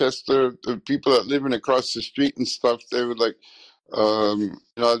Westchester, the people that living across the street and stuff, they were like,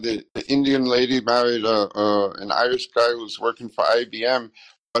 the Indian lady married an Irish guy who was working for IBM,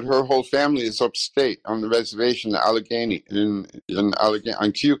 but her whole family is upstate on the reservation in Allegheny, in Allegheny,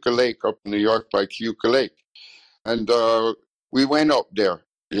 on Keuka Lake up in New York by Keuka Lake. And we went up there,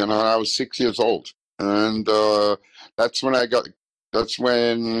 I was 6 years old. And that's when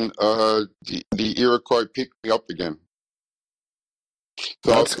the Iroquois picked me up again.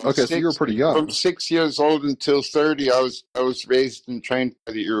 So so you were pretty young. From 6 years old until 30, I was raised and trained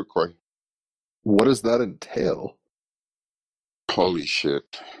by the Iroquois. What does that entail? Holy shit.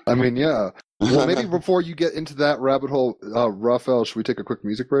 I mean, yeah. Well, maybe before you get into that rabbit hole, Raphael, should we take a quick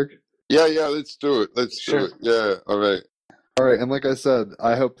music break? Yeah, let's do it. Sure. Do it. Yeah, all right. All right, and like I said,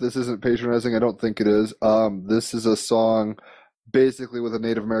 I hope this isn't patronizing. I don't think it is. This is a song basically with a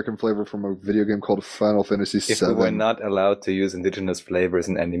Native American flavor from a video game called Final Fantasy VII. If we were not allowed to use indigenous flavors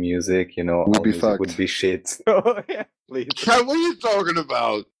in any music, We'd all be music fucked. would be shit. So, yeah, please. What are you talking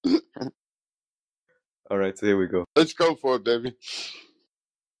about? All right, so here we go. Let's go for it, baby.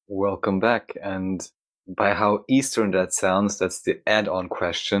 Welcome back. And by how Eastern that sounds, that's the add-on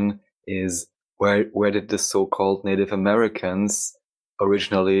question, is where did the so-called Native Americans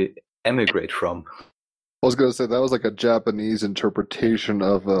originally emigrate from? I was going to say that was like a Japanese interpretation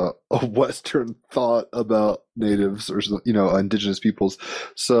of a Western thought about natives or indigenous peoples.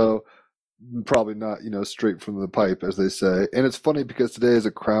 So probably not straight from the pipe, as they say. And it's funny because today is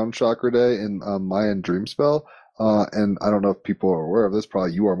a crown chakra day in Mayan dream spell. And I don't know if people are aware of this.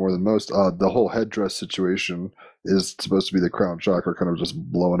 Probably you are more than most. The whole headdress situation is supposed to be the crown chakra kind of just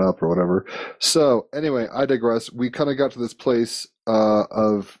blowing up or whatever. So anyway, I digress. We kind of got to this place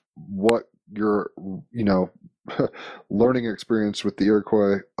of what your, learning experience with the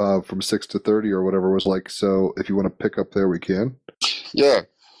Iroquois from 6 to 30 or whatever was like. So if you want to pick up there, we can. Yeah.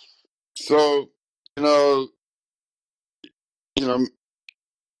 So, you know,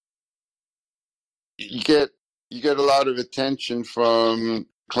 you get a lot of attention from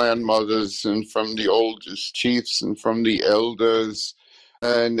clan mothers and from the oldest chiefs and from the elders,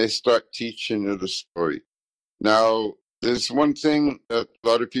 and they start teaching you the story. Now, there's one thing that a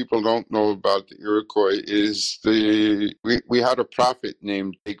lot of people don't know about the Iroquois is we had a prophet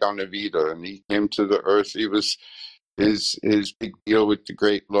named Deganavida, and he came to the earth. He was his big deal with the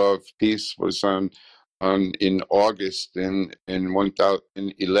Great Law of Peace was in August in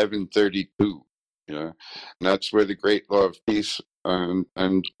 1132. Yeah, and that's where the Great Law of Peace and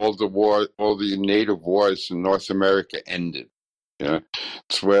all the native wars in North America ended. Yeah,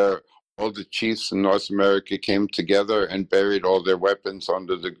 it's where all the chiefs in North America came together and buried all their weapons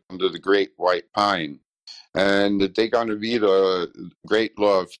under the Great White Pine. And the Deganavida Great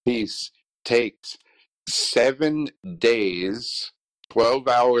Law of Peace takes 7 days, 12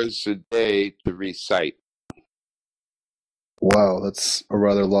 hours a day to recite. Wow, that's a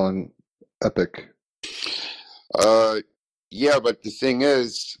rather long epic. Yeah, but the thing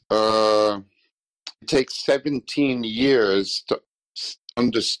is, it takes 17 years to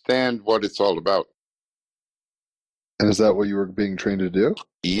understand what it's all about. And is that what you were being trained to do?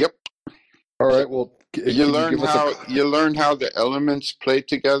 Yep. All right. Well, you learn how the elements play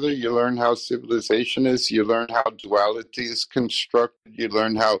together. You learn how civilization is. You learn how duality is constructed. You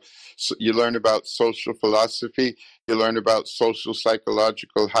learn about social philosophy. You learn about social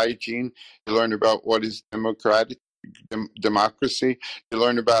psychological hygiene. You learn about what is democracy. You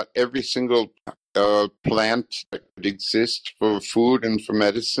learn about every single plant that could exist for food and for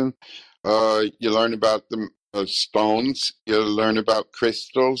medicine. You learn about the stones. You learn about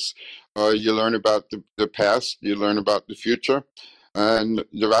crystals. You learn about the past. You learn about the future. And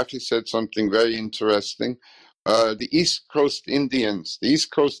Rafi said something very interesting. The East Coast Indians, the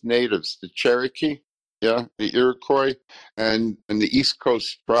East Coast natives, the Cherokee, the Iroquois, and the East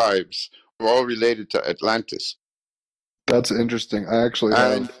Coast tribes were all related to Atlantis. That's interesting. I actually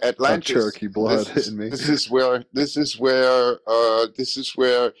have Atlantis, Cherokee blood in me. This is where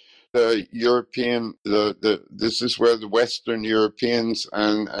the European, this is where the Western Europeans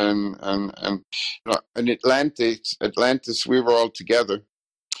and Atlantis, we were all together,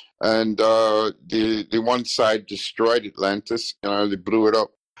 and the one side destroyed Atlantis. They blew it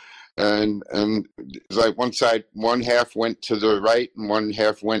up, and it's like one half went to the right and one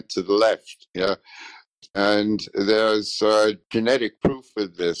half went to the left. Yeah. And there's genetic proof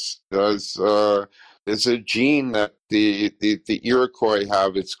of this. There's a gene that the Iroquois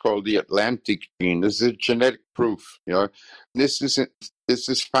have. It's called the Atlantic gene. There's a genetic proof. This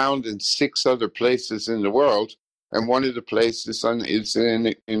is found in 6 other places in the world, and one of the places is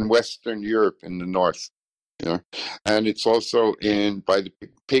in Western Europe in the north. And it's also by the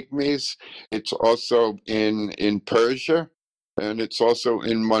Pygmies. It's also in Persia. And it's also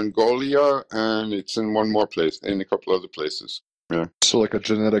in Mongolia, and it's in one more place, in a couple other places. Yeah. So like a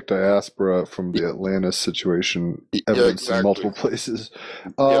genetic diaspora from the Atlantis situation, evidence in multiple places.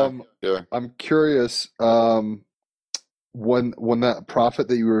 I'm curious, when that prophet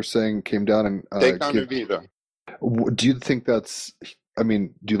that you were saying came down and do you think that's, do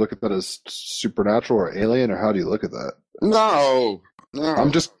you look at that as supernatural or alien, or how do you look at that? No.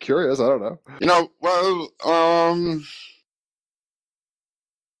 I'm just curious. I don't know.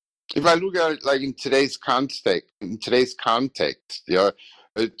 If I look at it like in today's context,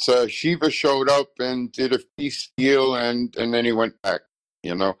 it's Shiva showed up and did a peace deal, and then he went back.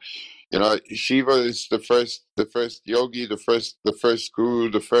 Shiva is the first yogi, the first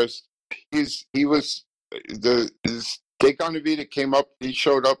guru, Deganavida came up. He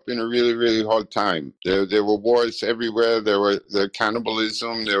showed up in a really, really hard time. There were wars everywhere. There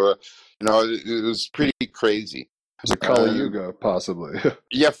cannibalism. It was pretty crazy. It was a Kali Yuga, possibly.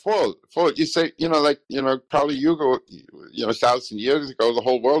 Yeah, full. You say, Kali Yuga, 1,000 years ago, the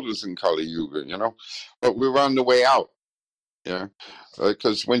whole world was in Kali Yuga, but we were on the way out. Yeah,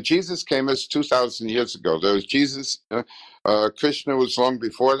 because when Jesus came, it was 2,000 years ago. There was Jesus. Krishna was long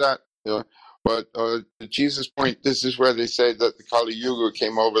before that. But the Jesus point, this is where they say that the Kali Yuga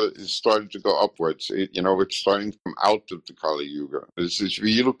came over, it started to go upwards. It's starting to come out of the Kali Yuga.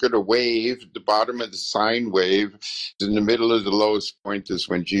 You look at a wave, the bottom of the sine wave, in the middle of the lowest point is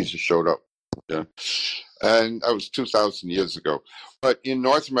when Jesus showed up. Yeah. And that was 2,000 years ago. But in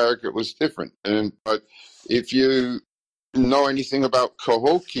North America, it was different. But if you know anything about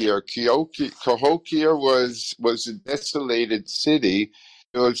Cahokia. Cahokia was a desolated city.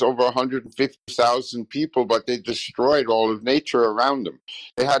 There was over 150,000 people, but they destroyed all of nature around them.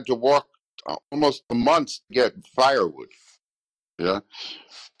 They had to walk almost a month to get firewood. Yeah.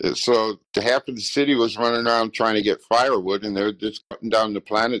 So half of the city was running around trying to get firewood, and they're just cutting down the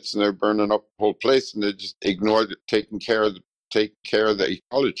planets, and they're burning up the whole place, and they just ignored it, taking care of the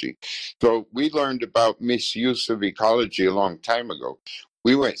ecology. So we learned about misuse of ecology a long time ago.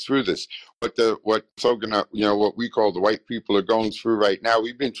 We went through this. What we call the white people are going through right now,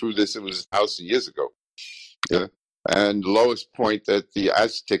 we've been through this. It was 1,000 years ago. Yeah. And the lowest point that the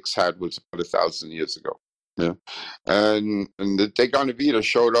Aztecs had was about 1,000 years ago. Yeah. And the Teganavita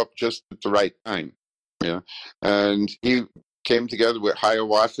showed up just at the right time. Yeah. And he came together with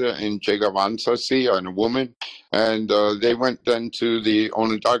Hiawatha and Jagavanthasi and a woman, and they went then to the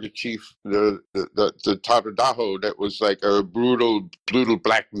Onondaga chief, the Tadadaho, that was like a brutal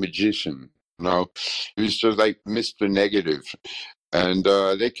black magician. You know, he was just like Mr. Negative. And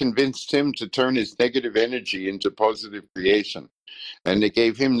they convinced him to turn his negative energy into positive creation. And they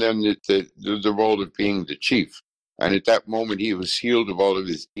gave him then the role of being the chief. And at that moment, he was healed of all of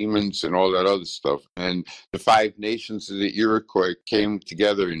his demons and all that other stuff. And the 5 nations of the Iroquois came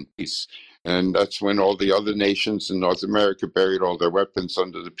together in peace. And that's when all the other nations in North America buried all their weapons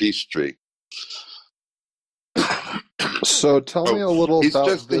under the peace tree. So tell me a little He's about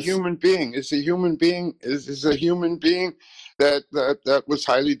just this. a human being. It's a human being. Is a human being that was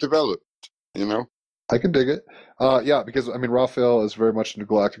highly developed, you know? I can dig it. Yeah, because I mean, Raphael is very much into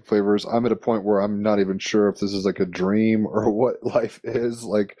galactic flavors. I'm at a point where I'm not even sure if this is like a dream or what life is.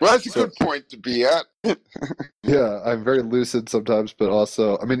 Like, Well, that's a so- good point to be at. yeah, I'm very lucid sometimes, but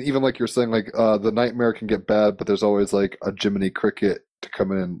also, I mean, even like you're saying, like the nightmare can get bad, but there's always like a Jiminy Cricket to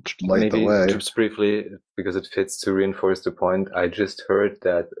come in and light the Maybe way. just briefly, because it fits to reinforce the point, I just heard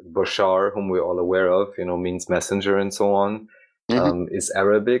that Bashar, whom we're all aware of, means messenger and so on, is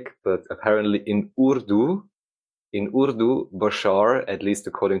Arabic, but apparently in Urdu, Bashar, at least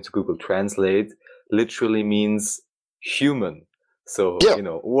according to Google Translate, literally means human. So, Yeah.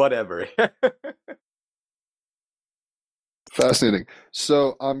 whatever. Fascinating.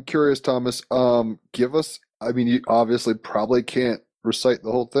 So I'm curious, Thomas. Give us. I mean, you obviously probably can't recite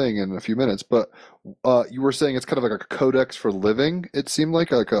the whole thing in a few minutes, but you were saying it's kind of like a codex for living. It seemed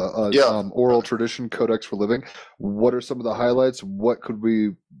like a Yeah. oral tradition codex for living. What are some of the highlights? What could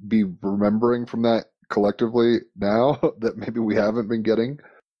we be remembering from that collectively now that maybe we haven't been getting?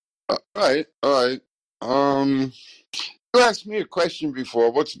 All right. You asked me a question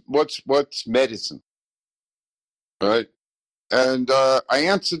before. What's medicine? All right. And I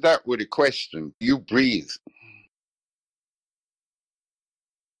answered that with a question. You breathe.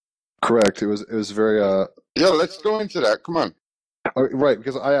 Correct. It was very Yeah, let's go into that. Come on. right,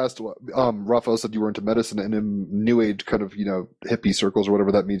 because I asked, Raphael said you were into medicine, and in New Age kind of, hippie circles or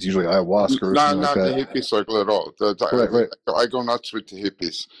whatever that means, usually ayahuasca or No, something not like the that. hippie circle at all. Right. I go nuts with the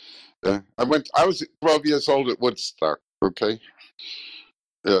hippies. I was 12 years old at Woodstock. Okay.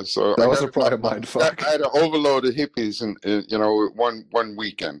 Yeah, so That I was got a probably a mind fuck. I had an overload of hippies in one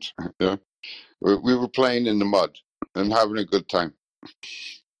weekend. Yeah, we were playing in the mud and having a good time.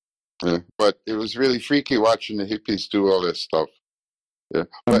 Yeah, but it was really freaky watching the hippies do all this stuff. Yeah,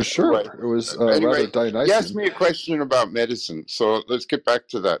 I'm but sure anyway, it was anyway, rather you asked Dionysian. me a question about medicine, so let's get back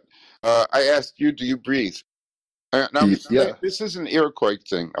to that. I asked you, do you breathe? Now, Yeah. this is an Iroquois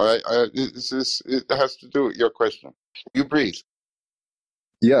thing. All right, it has to do with your question. You breathe.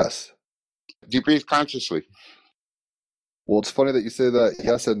 Yes. Do you breathe consciously? Well, it's funny that you say that.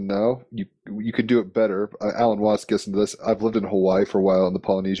 Yes and no. You could do it better. Alan Watts gets into this. I've lived in Hawaii for a while, and the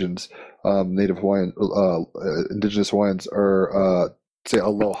Polynesians, Native Hawaiian, indigenous Hawaiians are say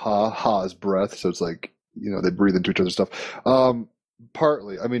aloha. Ha is breath, so it's like they breathe into each other's stuff.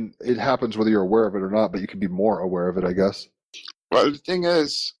 Partly, I mean, it happens whether you're aware of it or not, but you can be more aware of it, I guess. Well, the thing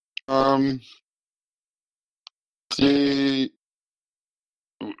is,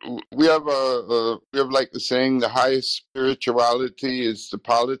 we have like the saying, the highest spirituality is the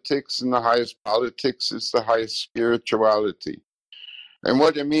politics, and the highest politics is the highest spirituality. And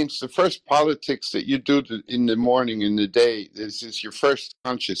what it means, the first politics that you do in the morning, in the day, is your first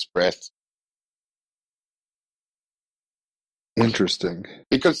conscious breath. Interesting.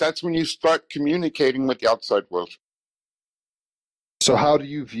 Because that's when you start communicating with the outside world. So how do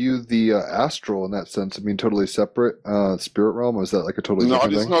you view the astral in that sense? I mean, totally separate spirit realm? Or is that like a totally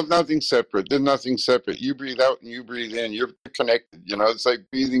different thing? There's nothing separate. There's nothing separate. You breathe out and you breathe in. You're connected. It's like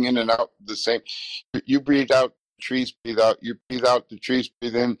breathing in and out the same. You breathe out, trees breathe out. You breathe out, the trees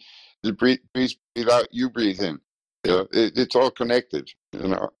breathe in. The trees breathe out, you breathe in. Yeah, it's all connected,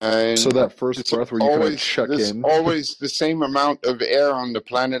 And So that first it's breath where you kind of always check there's in. always the same amount of air on the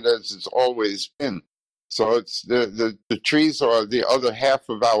planet as it's always been. So it's the trees are the other half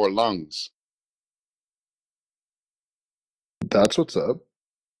of our lungs. That's what's up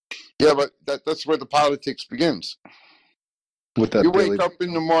Yeah, but that's where the politics begins. with that You daily. wake up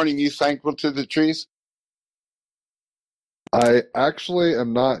in the morning, you thankful to the trees? I actually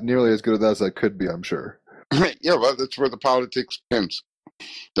am not nearly as good at that as I could be, I'm sure. Yeah, well, that's where the politics begins.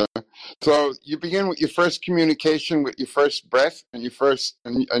 So you begin with your first communication, with your first breath, and your first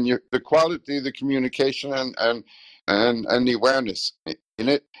and the quality of the communication and the awareness in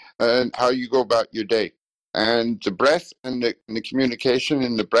it, and how you go about your day, and the breath and the communication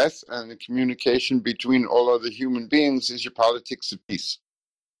in the breath and the communication between all other human beings is your politics of peace.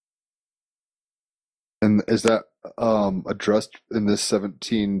 And is that addressed in this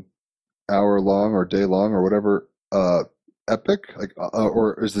 17-hour long or day long or whatever epic? Like,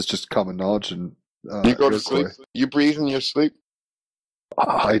 or is this just common knowledge and You go to Iroquois? sleep. You breathe in your sleep.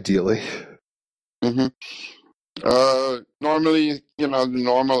 Ideally. hmm Normally, the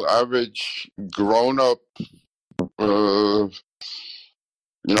normal average grown-up,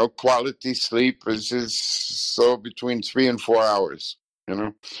 quality sleep is so between 3 and 4 hours.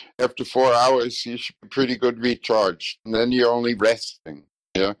 After 4 hours, you should be pretty good recharged, and then you're only resting.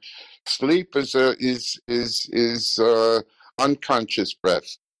 Yeah, sleep is unconscious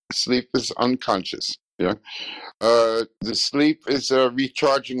breath. Sleep is unconscious. Yeah. The sleep is a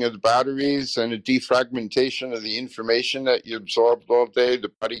recharging of the batteries and a defragmentation of the information that you absorbed all day.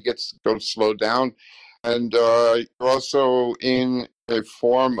 The body gets to go slow down, and you're also in a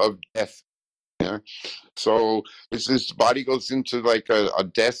form of death. Yeah. So it's this the body goes into like a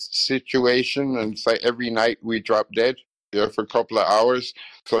death situation, and it's like every night we drop dead. For a couple of hours,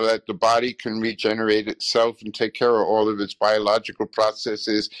 so that the body can regenerate itself and take care of all of its biological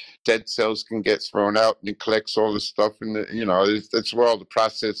processes. Dead cells can get thrown out, and it collects all the stuff, and that's where all the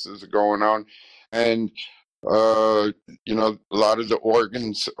processes are going on. And a lot of the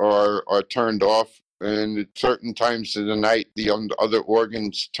organs are turned off, and at certain times of the night, the other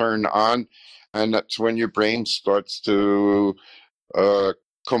organs turn on, and that's when your brain starts to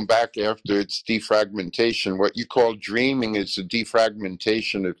come back after its defragmentation. What you call dreaming is a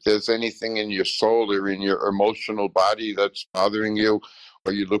defragmentation. If there's anything in your soul or in your emotional body that's bothering you,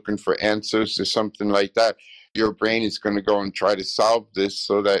 or you're looking for answers or something like that, your brain is going to go and try to solve this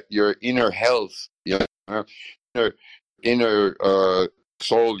so that your inner health, your inner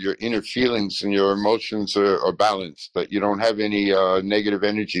soul, your inner feelings and your emotions are balanced, that you don't have any negative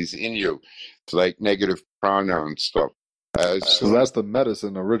energies in you. It's like negative prana and stuff. So that's the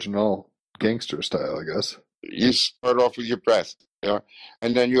medicine original gangster style, I guess. You start off with your breath, and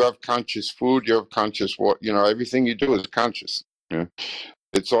then you have conscious food, you have conscious water. Everything you do is conscious.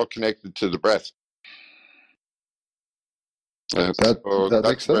 It's all connected to the breath. That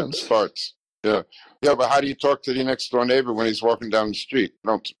makes where it sense. starts. Yeah. But how do you talk to your next door neighbor when he's walking down the street?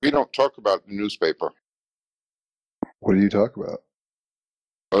 We don't talk about the newspaper. What do you talk about?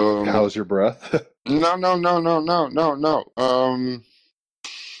 How's your breath? No.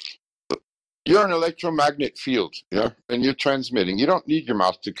 You're an electromagnet field, and you're transmitting. You don't need your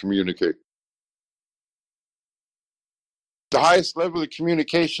mouth to communicate. The highest level of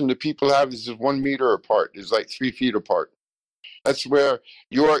communication that people have is 1 meter apart, is like 3 feet apart. That's where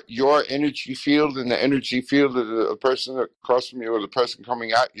your energy field and the energy field of the person across from you or the person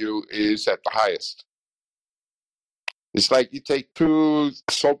coming at you is at the highest. It's like you take 2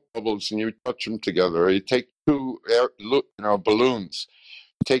 soap bubbles and you touch them together, or you take 2 balloons.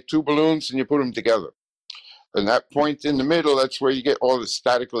 You take 2 balloons and you put them together. And that point in the middle, that's where you get all the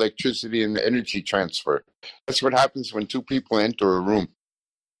static electricity and the energy transfer. That's what happens when 2 people enter a room.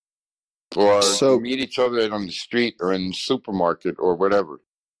 Or meet each other on the street or in the supermarket or whatever.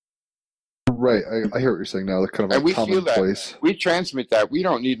 Right, I hear what you're saying now. Like kind of and we feel commonplace. that. We transmit that. We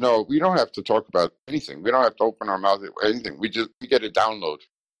don't have to talk about anything. We don't have to open our mouth or anything. We get a download.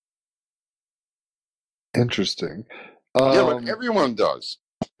 Interesting. But everyone does.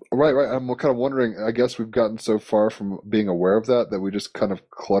 Right. I'm kind of wondering, I guess we've gotten so far from being aware of that we just kind of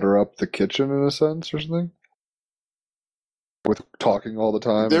clutter up the kitchen in a sense or something? With talking all the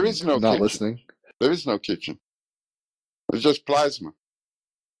time. There is no not kitchen. Listening. There is no kitchen. It's just plasma.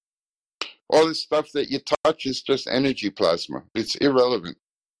 All this stuff that you touch is just energy plasma. It's irrelevant.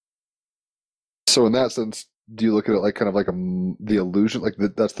 So in that sense, do you look at it like kind of like the illusion, like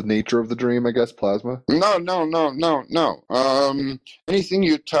that's the nature of the dream, I guess, plasma? No. Anything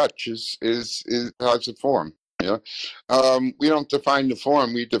you touch is has a form. We don't define the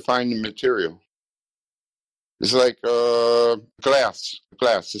form; we define the material. It's like glass,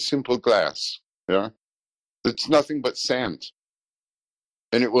 a simple glass. Yeah, it's nothing but sand,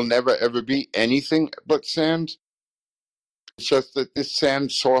 and it will never ever be anything but sand. It's just that this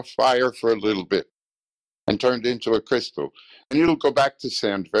sand saw fire for a little bit and turned into a crystal, and it'll go back to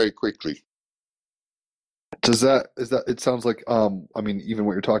sand very quickly. It sounds like I mean, even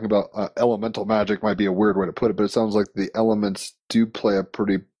what you're talking about, elemental magic might be a weird way to put it, but it sounds like the elements do play a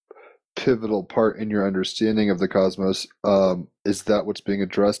pretty pivotal part in your understanding of the cosmos. Is that what's being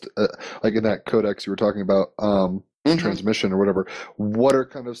addressed, like in that codex you were talking about, transmission or whatever? What are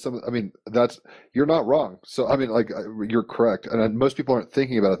kind of some? I mean, you're not wrong. So I mean, like you're correct, and most people aren't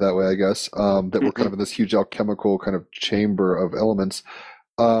thinking about it that way. I guess that we're kind of in this huge alchemical kind of chamber of elements.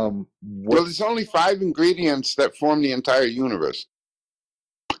 Well, there's only 5 ingredients that form the entire universe: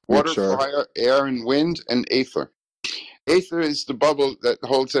 water, fire, air, and wind, and aether. Aether is the bubble that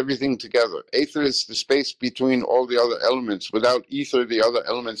holds everything together. Aether is the space between all the other elements. Without ether, the other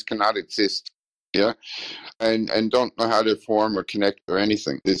elements cannot exist. Yeah, and don't know how to form or connect or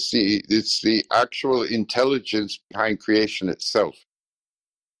anything. It's the actual intelligence behind creation itself.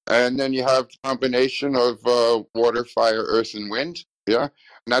 And then you have the combination of water, fire, earth, and wind. Yeah, and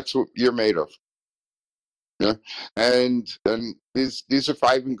that's what you're made of. Yeah, and these are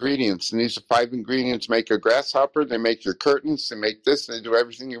 5 ingredients, and these 5 ingredients make a grasshopper. They make your curtains. They make this. They do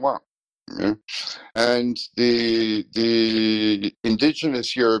everything you want. Yeah? And the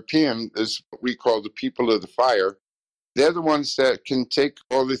indigenous European is what we call the people of the fire. They're the ones that can take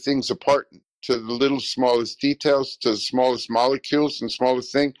all the things apart to the little smallest details, to the smallest molecules and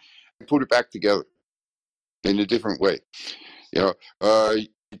smallest thing, and put it back together in a different way. You know,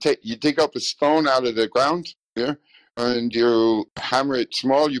 you dig up a stone out of the ground, yeah, and you hammer it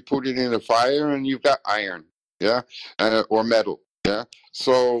small. You put it in a fire, and you've got iron, yeah, or metal, yeah.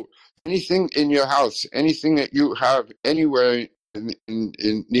 So anything in your house, anything that you have anywhere in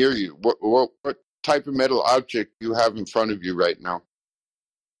near you, what type of metal object you have in front of you right now?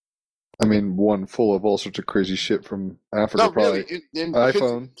 I mean, one full of all sorts of crazy shit from Africa. No, probably. really,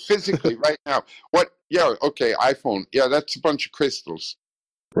 iPhone. Physically, right now. What? Yeah, okay, iPhone. Yeah, that's a bunch of crystals.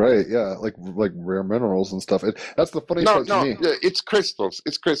 Right, yeah, like rare minerals and stuff. That's the funny part to me. Yeah, it's crystals.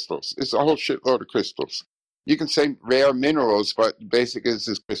 It's crystals. It's a whole shitload of crystals. You can say rare minerals, but basically it's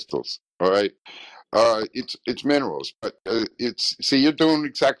just crystals. All right, it's minerals, but you're doing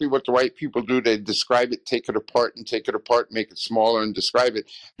exactly what the white people do. They describe it, take it apart, make it smaller, and describe it.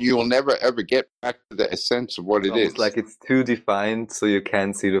 You will never ever get back to the essence of what it is. It's like it's too defined, so you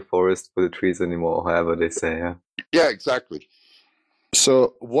can't see the forest for the trees anymore. However they say, yeah. Yeah, exactly.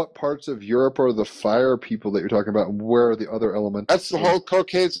 So, what parts of Europe are the fire people that you're talking about, and where are the other elements? That's the whole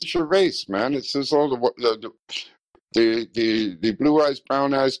Caucasian race, man. It's just all the blue eyes,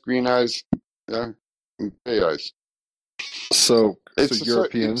 brown eyes, green eyes, yeah, and gray eyes. So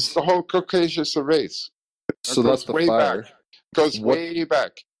Europeans. It's the whole Caucasian race. So that's the fire. Goes way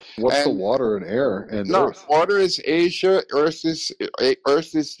back. What's the water and air and earth? Water is Asia. Earth is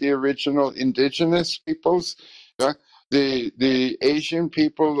the original indigenous peoples. Yeah. The Asian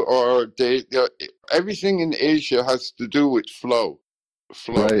people everything in Asia has to do with flow.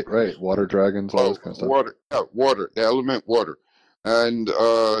 Right. Water dragons, all this kind of stuff. Water, the element water, and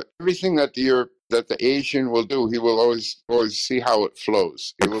everything that the Asian will do, he will always see how it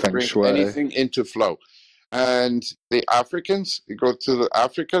flows. He will bring anything into flow. And the Africans, you go to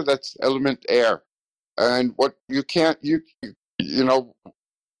Africa, that's element air, and what you can't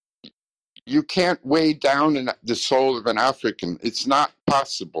weigh down in the soul of an African. It's not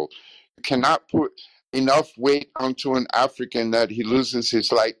possible. You cannot put enough weight onto an African that he loses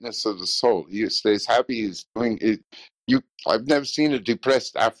his lightness of the soul. He stays happy. He's doing it. I've never seen a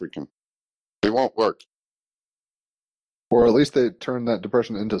depressed African. It won't work. Or at least they turn that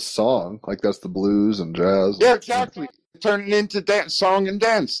depression into song, like that's the blues and jazz. Yeah, exactly. Turn it into song and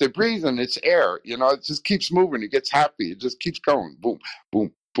dance. They're breathing. It's air. It just keeps moving. It gets happy. It just keeps going. Boom,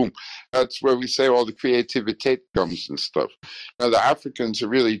 boom, boom. That's where we say all the creativity comes and stuff. Now, the Africans are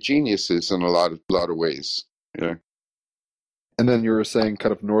really geniuses in a lot of ways. Yeah. And then you were saying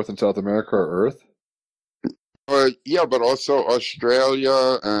kind of North and South America are Earth? Yeah, but also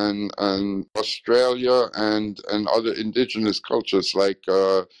Australia and other indigenous cultures like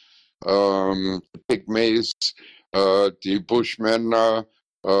the Pygmies, the Bushmen,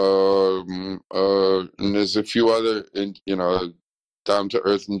 and there's a few other, down to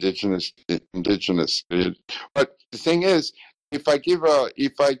earth indigenous. But the thing is, if I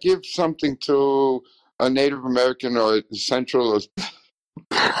give something to a Native American or Central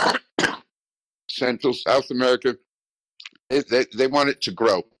South America, they want it to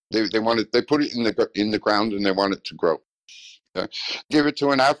grow. They want it. They put it in the ground and they want it to grow. Yeah. Give it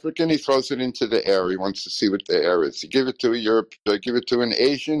to an African, he throws it into the air. He wants to see what the air is. You give it to a give it to an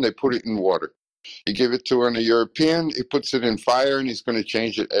Asian, they put it in water. You give it to a European, he puts it in fire, and he's going to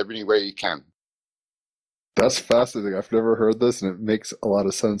change it every way he can. That's fascinating. I've never heard this, and it makes a lot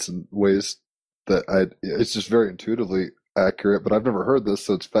of sense in ways that it's just very intuitively accurate, but I've never heard this,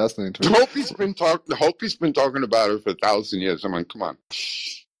 so it's fascinating to me. Hopi's been talking about it for 1,000 years. I mean, come on.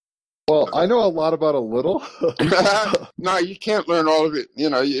 Well, I know a lot about a little. No, you can't learn all of it.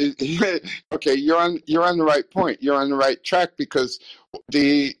 Okay, you're on the right point. You're on the right track, because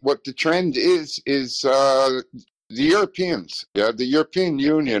what the trend is the Europeans. Yeah, the European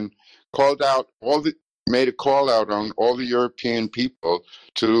Union made a call out on all the European people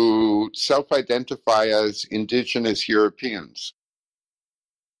to self-identify as indigenous Europeans.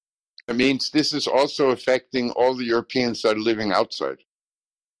 It means this is also affecting all the Europeans that are living outside.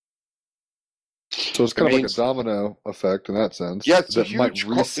 So it's kind of like a domino effect in that sense. Yeah, it's a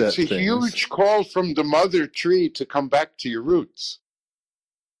things. huge call from the mother tree to come back to your roots.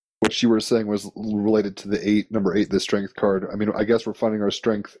 What you were saying was related to the number 8, the strength card. I mean, I guess we're finding our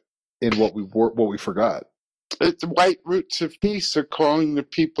strength in what we forgot. The white roots of peace are calling the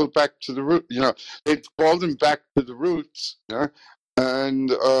people back to the root. They've called them back to the roots. Yeah, and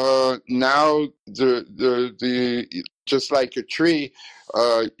now the just like a tree,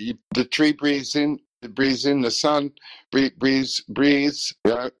 the tree breathes in the sun, breathes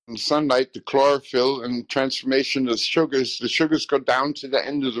in sunlight, the chlorophyll, and transformation of sugars. The sugars go down to the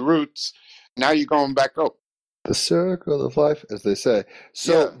end of the roots. Now you're going back up. The circle of life, as they say.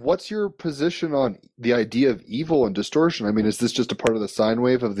 So what's your position on the idea of evil and distortion? I mean, is this just a part of the sine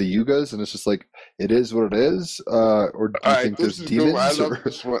wave of the yugas, and it's just like, it is what it is? Or do you think there's demons?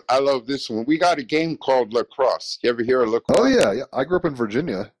 I love this one. We got a game called lacrosse. You ever hear of lacrosse? Oh, yeah. I grew up in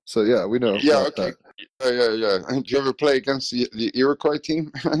Virginia, so yeah, we know. Yeah, okay. Yeah. Did you ever play against the Iroquois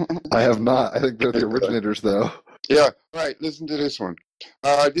team? I have not. I think they're the originators, though. Yeah, right. Listen to this one.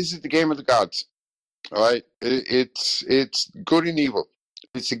 This is the game of the gods. All right, it's good and evil.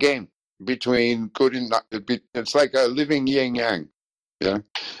 It's a game between good and not. It's like a living yin yang, yeah,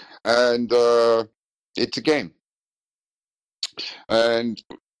 and it's a game. And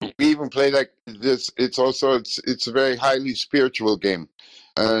we even play like this. It's a very highly spiritual game,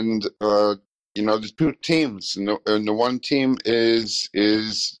 and the two teams, and the one team is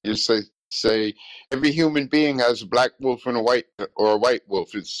you say every human being has a black wolf and a white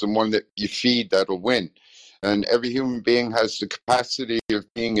wolf. It's the one that you feed that'll win. And every human being has the capacity of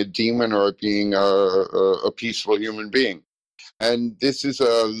being a demon or being a peaceful human being. And this is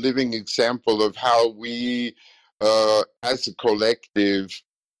a living example of how we, as a collective,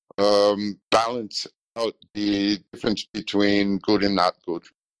 balance out the difference between good and not good.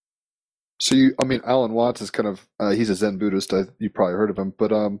 So Alan Watts is kind of he's a Zen Buddhist. You probably heard of him,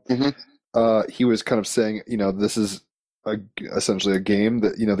 but he was kind of saying, this is essentially a game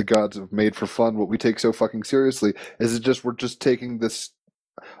that the gods have made for fun. What we take so fucking seriously we're just taking this.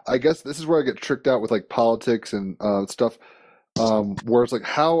 I guess this is where I get tricked out with like politics and stuff. Where it's like,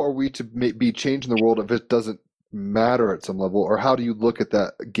 how are we to be changing the world if it doesn't matter at some level, or how do you look at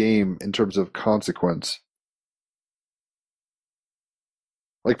that game in terms of consequence?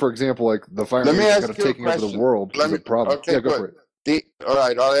 Like, for example, like the fire kind of taking over the world is a problem. Okay, yeah, go for it. All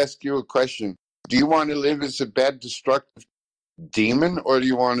right, I'll ask you a question. Do you want to live as a bad, destructive demon, or do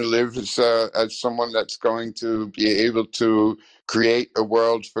you want to live as someone that's going to be able to create a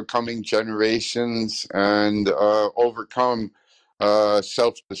world for coming generations and overcome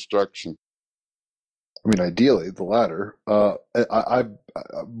self-destruction? I mean, ideally, the latter. I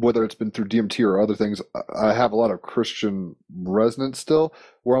whether it's been through DMT or other things, I have a lot of Christian resonance still,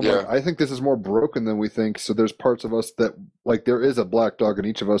 where I'm like, I think this is more broken than we think. So there's parts of us that, like, there is a black dog in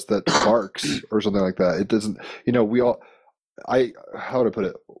each of us that barks or something like that. It doesn't, we all, how to put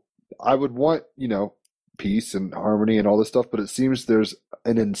it? I would want, peace and harmony and all this stuff, but it seems there's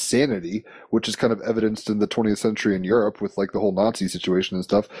an insanity, which is kind of evidenced in the 20th century in Europe with like the whole Nazi situation and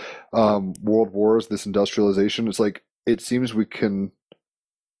stuff, world wars, this industrialization. It's like, it seems we can,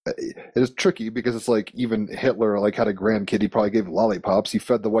 it is tricky because it's like even Hitler like had a grandkid, he probably gave lollipops, he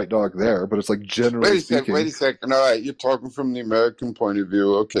fed the white dog there, but it's like generally speaking. Wait a second. All right, you're talking from the American point of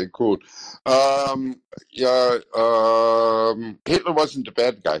view. Okay, cool. Hitler wasn't a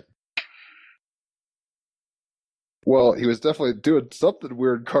bad guy. Well, he was definitely doing something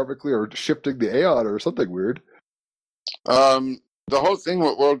weird karmically, or shifting the aeon or something weird. The whole thing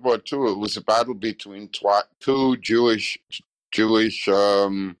with World War II, it was a battle between two Jewish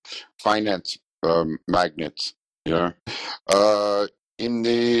finance magnates. Yeah.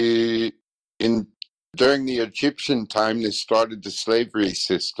 during the Egyptian time, they started the slavery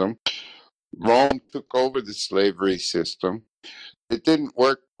system. Rome took over the slavery system. It didn't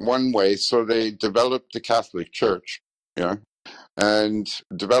work one way, so they developed the Catholic Church, yeah, and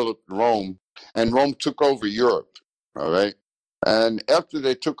developed Rome. And Rome took over Europe, all right? And after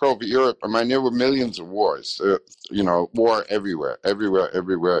they took over Europe, I mean, there were millions of wars, war everywhere.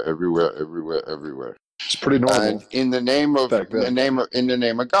 It's pretty normal. And in the name of back then. in the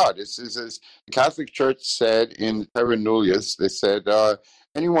name of God, this is the Catholic Church said in Terra Nullius. They said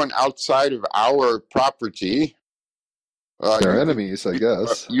anyone outside of our property, They're enemies, I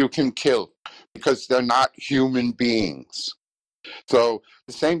guess. you can kill because they're not human beings. So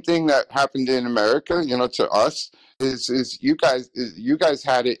the same thing that happened in America, to us, is you guys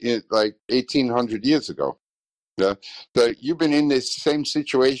had it in like 1800 years ago. Yeah, so you've been in this same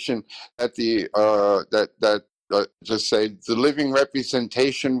situation that just say the living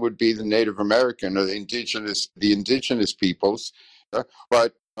representation would be the Native American or the indigenous peoples,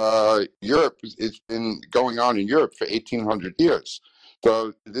 but Europe, it's been going on in Europe for 1800 years.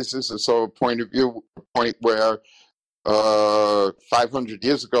 So this is a point where 500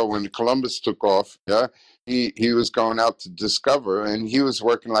 years ago when Columbus took off, yeah, he was going out to discover, and he was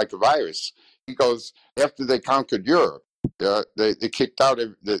working like a virus. He goes, after they conquered Europe, they kicked out,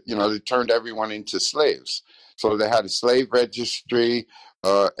 they turned everyone into slaves. So they had a slave registry,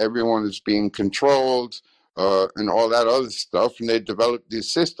 everyone was being controlled, and all that other stuff, and they developed these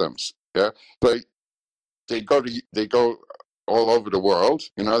systems. Yeah, but they go all over the world.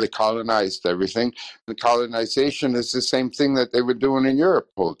 They colonized everything. The colonization is the same thing that they were doing in Europe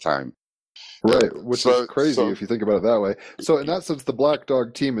all the time. Right, which is crazy if you think about it that way. So in that sense, the Black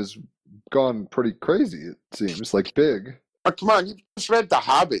Dog team has gone pretty crazy, it seems, like big. Oh, come on, you just read The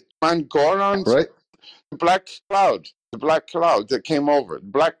Hobbit. Man, Goron, right? The Black Cloud that came over.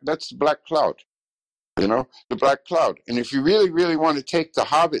 That's the Black Cloud. The Black Cloud. And if you really, really want to take The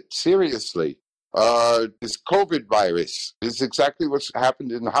Hobbit seriously, this COVID virus is exactly what's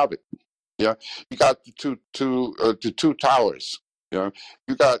happened in The Hobbit. Yeah, you got the two towers. You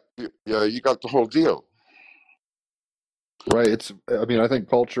got the whole deal. Right. I think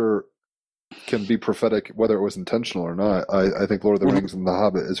culture can be prophetic, whether it was intentional or not. I think Lord of the Rings and The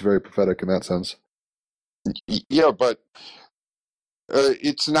Hobbit is very prophetic in that sense. Yeah, but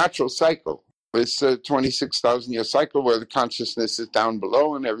it's a natural cycle. It's a 26,000-year cycle where the consciousness is down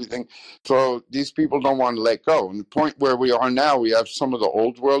below and everything. So these people don't want to let go. And the point where we are now, we have some of the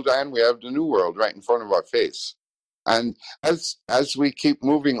old world and we have the new world right in front of our face. And as we keep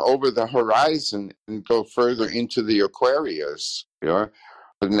moving over the horizon and go further into the Aquarius, for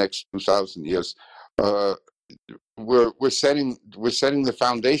the next 2,000 years, we're setting the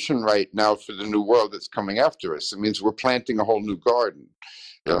foundation right now for the new world that's coming after us. It means we're planting a whole new garden.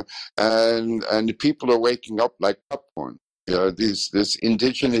 And the people are waking up like popcorn. This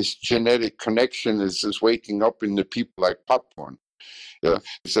indigenous genetic connection is waking up in the people like popcorn.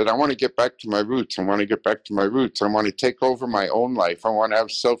 He said, I want to get back to my roots. I want to take over my own life. I want to have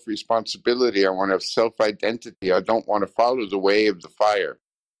self-responsibility. I want to have self-identity. I don't want to follow the way of the fire.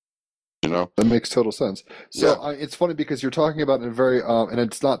 That makes total sense. So it's funny because you're talking about in a very, and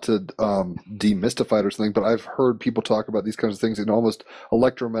it's not to demystify it or something, but I've heard people talk about these kinds of things in almost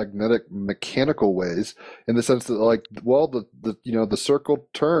electromagnetic, mechanical ways, in the sense that, like, well, the circle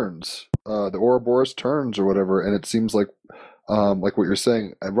turns, the Ouroboros turns or whatever, and it seems like what you're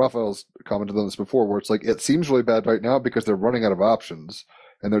saying, and Raphael's commented on this before, where it's like, it seems really bad right now because they're running out of options,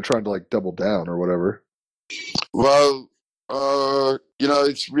 and they're trying to, like, double down or whatever. Well,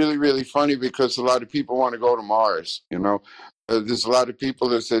 it's really, really funny because a lot of people want to go to Mars. There's a lot of people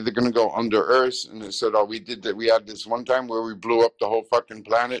that say they're going to go under Earth, and they said, we did that. We had this one time where we blew up the whole fucking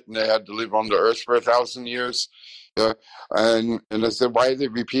planet, and they had to live under Earth for 1,000 years. And I said, why are they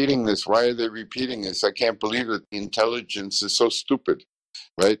repeating this? I can't believe that the intelligence is so stupid,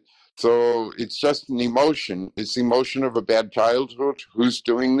 right? So it's just an emotion. It's the emotion of a bad childhood. Who's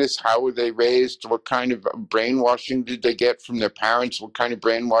doing this? How were they raised? What kind of brainwashing did they get from their parents? What kind of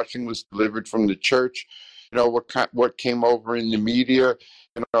brainwashing was delivered from the church? What came over in the media?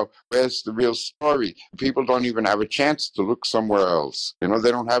 Where's the real story? People don't even have a chance to look somewhere else. They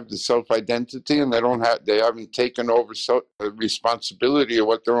don't have the self-identity, and they haven't taken over responsibility of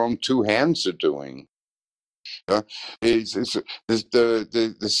what their own two hands are doing. The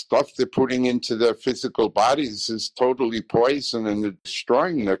stuff they're putting into their physical bodies is totally poison, and they're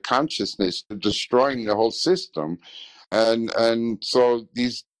destroying their consciousness, they're destroying the whole system, and so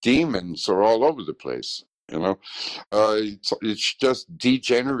these demons are all over the place. It's just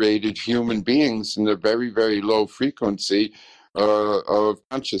degenerated human beings in a very, very low frequency, of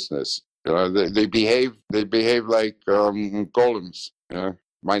consciousness. They behave like golems.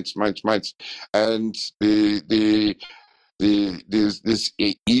 Minds, and this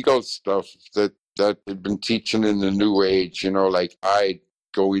ego stuff that they've been teaching in the New Age. Like I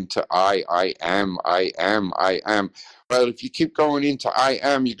go into I am. Well, if you keep going into I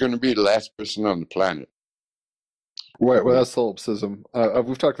am, you're going to be the last person on the planet. Right. Well, that's solipsism.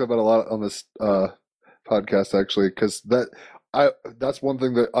 We've talked about it a lot on this podcast, actually, because that's one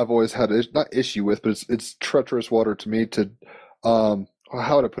thing that I've always had not issue with, but it's treacherous water to me to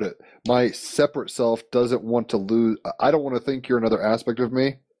how would I put it? My separate self doesn't want to lose. I don't want to think you're another aspect of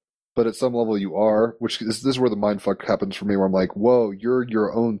me, but at some level you are. Which this is where the mind fuck happens for me, where I'm like, whoa, you're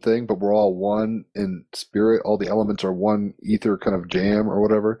your own thing, but we're all one in spirit. All the elements are one ether kind of jam or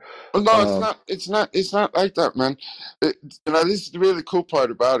whatever. Well, no, it's not like that, man. This is the really cool part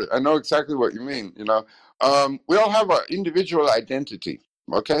about it. I know exactly what you mean. We all have our individual identity.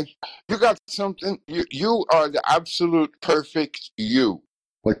 Okay, you got something. You are the absolute perfect you.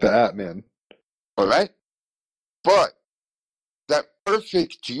 Like the Atman. All right, but that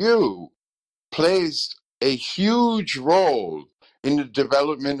perfect you plays a huge role in the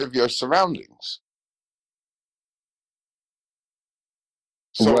development of your surroundings.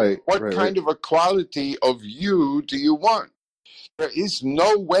 So what kind of a quality of you do you want? There is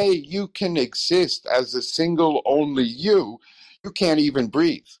no way you can exist as a single only you. You can't even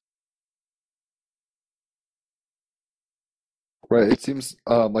breathe. Right. It seems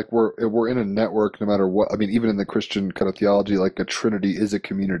like we're in a network no matter what. I mean, even in the Christian kind of theology, like a trinity is a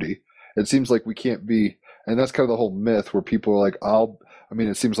community. It seems like we can't be, and that's kind of the whole myth where people are like,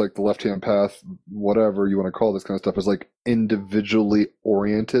 it seems like the left-hand path, whatever you want to call this kind of stuff, is like individually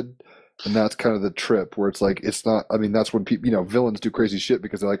oriented. And that's kind of the trip where it's like, it's not, that's when people, villains do crazy shit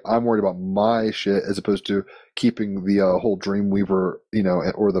because they're like, I'm worried about my shit as opposed to keeping the whole Dreamweaver,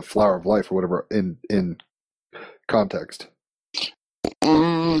 or the Flower of Life or whatever in context.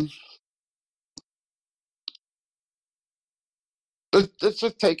 Let's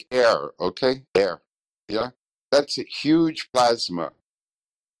just take air, okay? Air, yeah? That's a huge plasma,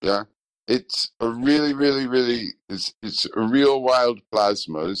 yeah? It's a really, really, really, it's a real wild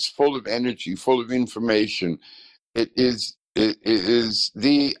plasma. It's full of energy, full of information. It is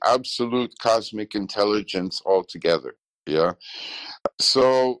the absolute cosmic intelligence altogether, yeah?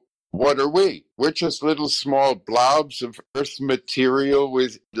 So what are we? We're just little small blobs of earth material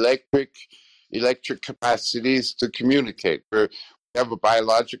with electric capacities to communicate. We have a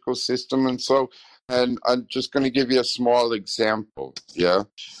biological system, and I'm just going to give you a small example. Yeah,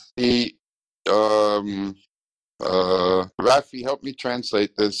 Rafi, help me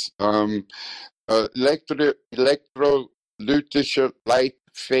translate this. Elektrolytische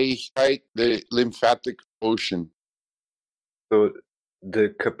Leitfähigkeit, the lymphatic ocean. So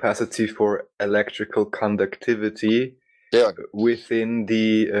the capacity for electrical conductivity within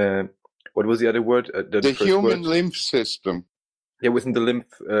the what was the other word? The human lymph system. Yeah, within the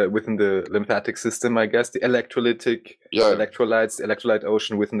lymphatic system, I guess. The electrolytic electrolytes, the electrolyte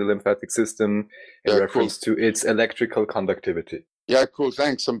ocean within the lymphatic system in reference to its electrical conductivity. Yeah, cool.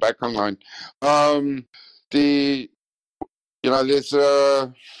 Thanks. I'm back online. There's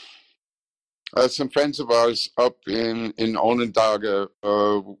some friends of ours up in Onondaga.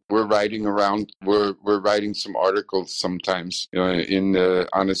 We're writing around. We're writing some articles sometimes in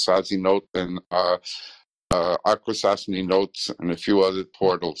Anasazi Note and Akwesasne Notes and a few other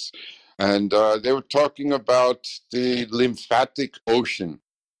portals, and they were talking about the lymphatic ocean.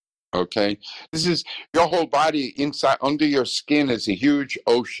 Okay, this is your whole body inside under your skin is a huge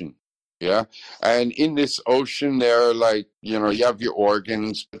ocean. Yeah, and in this ocean, there are you have your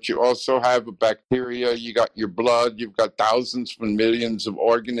organs, but you also have a bacteria. You got your blood. You've got thousands and millions of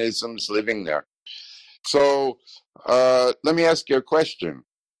organisms living there. So let me ask you a question.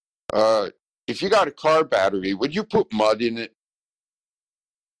 If you got a car battery, would you put mud in it?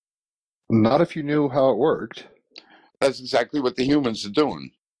 Not if you knew how it worked. That's exactly what the humans are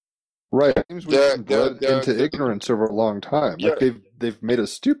doing. Right. It seems we've been led into ignorance over a long time. Yeah. Like they've made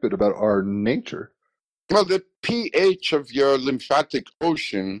us stupid about our nature. Well, the pH of your lymphatic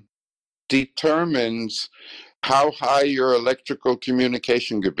ocean determines how high your electrical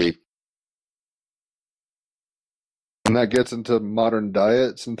communication could be. And that gets into modern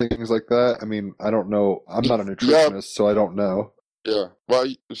diets and things like that. I mean, I don't know. I'm not a nutritionist, so I don't know. Yeah. Well,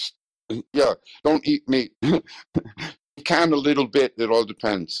 don't eat meat. You can a little bit. It all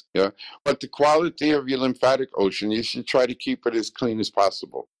depends. Yeah. But the quality of your lymphatic ocean, you should try to keep it as clean as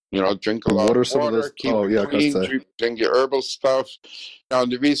possible. Drink a lot What are of some of water, those? keep Oh, it yeah, I was clean, gonna say. drink your herbal stuff. Now,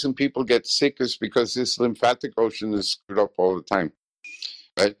 the reason people get sick is because this lymphatic ocean is screwed up all the time,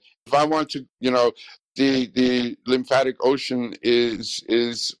 right? If I want to, the lymphatic ocean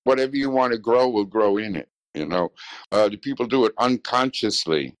is whatever you want to grow will grow in it. The people do it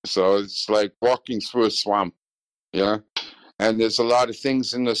unconsciously, so it's like walking through a swamp. Yeah. And there's a lot of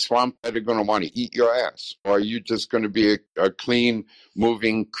things in the swamp that are going to want to eat your ass. Or are you just going to be a clean,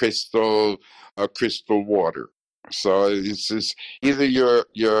 moving crystal water? So it's just either your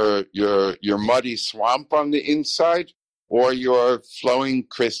muddy swamp on the inside, or your flowing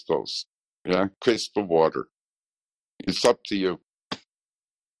crystals. Yeah, crystal water. It's up to you,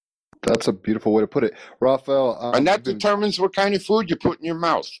 That's a beautiful way to put it, Raphael. and that You've been determines what kind of food you put in your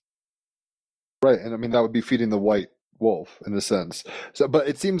mouth. right, and I mean that would be feeding the white wolf in a sense. So, but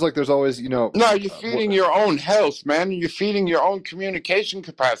it seems like there's always, No, you're feeding your own health, man. You're feeding your own communication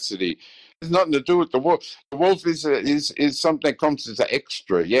capacity. It's nothing to do with the wolf. The wolf is something that comes as an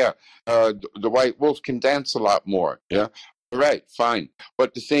extra. Yeah, the white wolf can dance a lot more. Yeah, right, fine.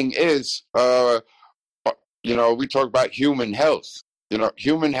 But the thing is, we talk about human health.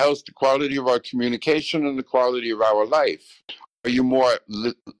 Human health, the quality of our communication and the quality of our life. Are you more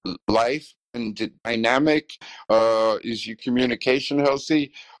life and dynamic? Is your communication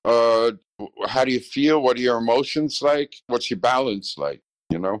healthy? How do you feel? What are your emotions like? What's your balance like?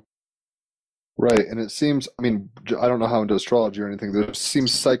 right, and it seems, I mean, I don't know how into astrology or anything. There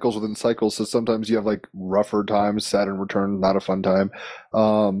seems cycles within cycles, so sometimes you have like rougher times. Saturn return, not a fun time.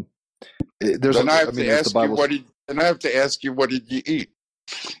 There's, Then I I have mean, to there's the ask you Bible. what did you eat?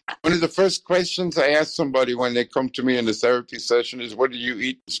 One of the first questions I ask somebody when they come to me in the therapy session is, "What did you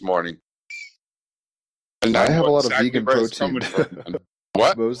eat this morning?" And I have a know lot of exactly vegan where it's protein. coming from.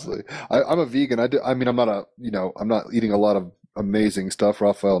 What? Mostly, I'm a vegan. I mean, I'm not I'm not eating a lot of amazing stuff.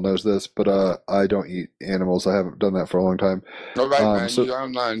 Raphael knows this, but I don't eat animals. I haven't done that for a long time. All right, man. So You're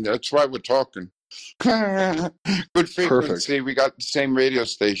online. That's why we're talking. Good perfect. frequency. We got the same radio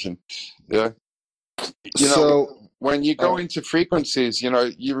station. Yeah. So When you go into frequencies,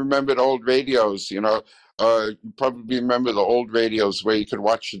 you remember the old radios, you probably remember the old radios where you could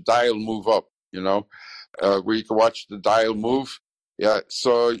watch the dial move up, where you could watch the dial move. Yeah.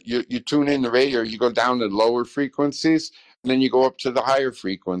 So you tune in the radio, you go down to lower frequencies, and then you go up to the higher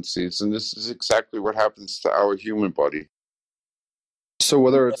frequencies. And this is exactly what happens to our human body. So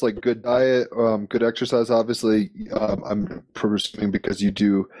whether it's like good diet, good exercise, obviously, I'm presuming because you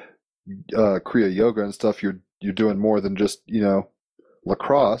do Kriya yoga and stuff, you're doing more than just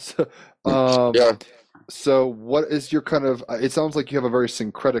lacrosse. Yeah. So what is your kind of? It sounds like you have a very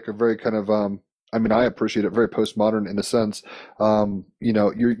syncretic, a very kind of. I mean, I appreciate it, very postmodern in a sense.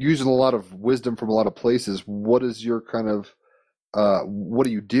 You're using a lot of wisdom from a lot of places. What is your kind of? What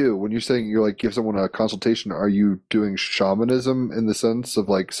do you do when you're saying you're like give someone a consultation? Are you doing shamanism in the sense of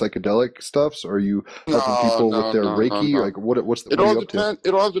like psychedelic stuffs? Or are you helping people with their Reiki? No. Like what It are all you up to? depends.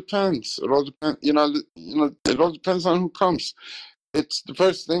 It all depends. It all depends. It all depends on who comes. It's the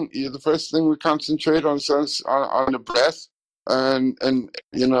first thing. The first thing we concentrate on is on the breath, and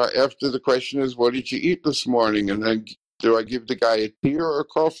after the question is, what did you eat this morning? And then do I give the guy a tea or a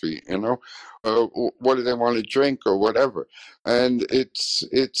coffee? What do they want to drink or whatever? And it's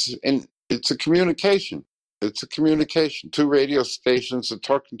a communication. It's a communication. Two radio stations are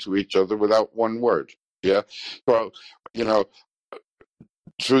talking to each other without one word. Yeah. So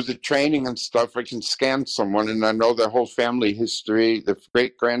through the training and stuff, I can scan someone and I know their whole family history, their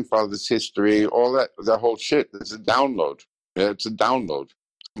great grandfather's history, all that, the whole shit. It's a download. Yeah, it's a download,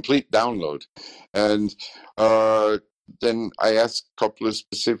 complete download. And then I ask a couple of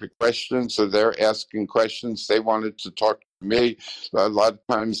specific questions, so they're asking questions. They wanted to talk to me. A lot of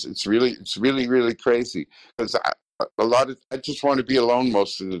times, it's really, really crazy because I just want to be alone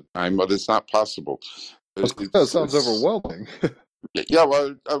most of the time, but it's not possible. That sounds overwhelming. Yeah,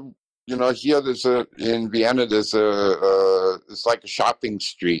 well, here in Vienna, it's like a shopping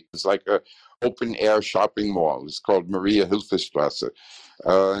street. It's like a open air shopping mall. It's called Maria Hilferstrasse,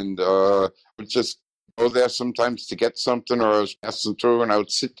 and we just go there sometimes to get something, or I was passing through and I would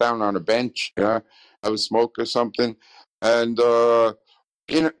sit down on a bench, have a smoke or something, and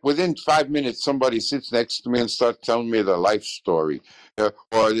within 5 minutes, somebody sits next to me and starts telling me their life story, or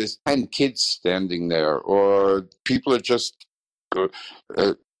there's 10 kids standing there, or people are just.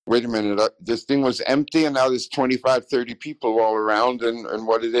 Wait a minute, this thing was empty and now there's 25, 30 people all around, and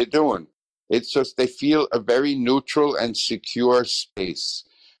what are they doing? It's just they feel a very neutral and secure space.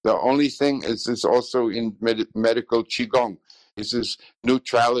 The only thing is also in medical Qigong, is this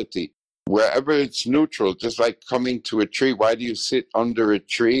neutrality. wherever it's neutral, just like coming to a tree. Why do you sit under a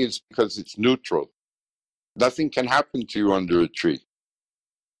tree? It's because it's neutral. Nothing can happen to you under a tree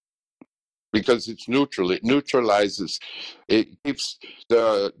because it's neutral. It neutralizes. It keeps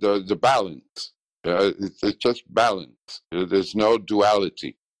the balance. It's just balance. There's no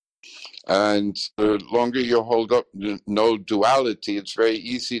duality. And the longer you hold up no duality, it's very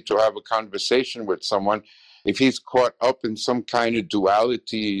easy to have a conversation with someone. If he's caught up in some kind of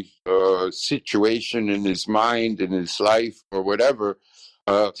duality situation in his mind, in his life, or whatever,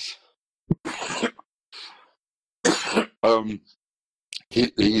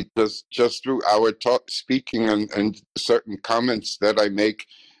 he just through our talk, speaking, and certain comments that I make,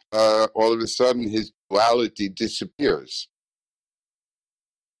 all of a sudden his duality disappears.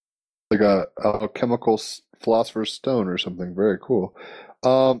 Like a alchemical philosopher's stone or something. Very cool.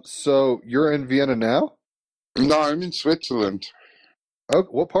 So you're in Vienna now? No, I'm in Switzerland. Oh,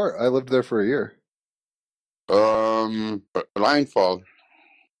 what part? I lived there for a year. Rheinfall.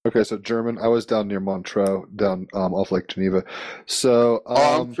 Okay, so German. I was down near Montreux, down off Lake Geneva. So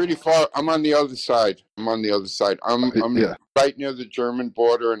I'm pretty far. I'm on the other side. I'm yeah. right near the German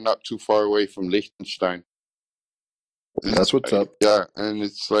border and not too far away from Liechtenstein. That's what's up. Yeah, and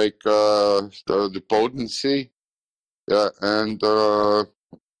it's like the Bodensee. Yeah, and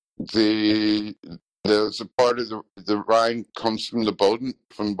there's a part of the Rhine comes from the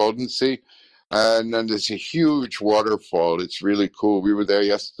Bodensee, and then there's a huge waterfall. It's really cool. We were there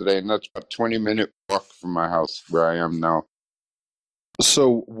yesterday, and that's about 20-minute walk from my house where I am now.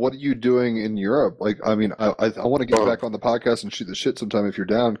 So what are you doing in Europe? Like, I mean, I want to get back on the podcast and shoot the shit sometime if you're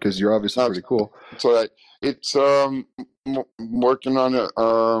down, because you're obviously pretty cool. So it's working on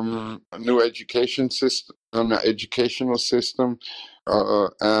a new education system, an educational system,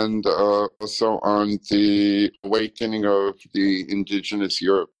 and also on the awakening of the indigenous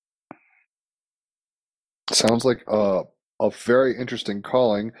Europe. Sounds like a very interesting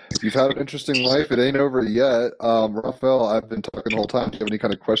calling. You've had an interesting life. It ain't over yet. Raphael, I've been talking the whole time. Do you have any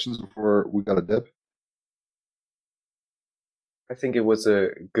kind of questions before we got a dip? I think it was a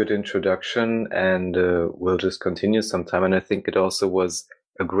good introduction, and we'll just continue sometime. And I think it also was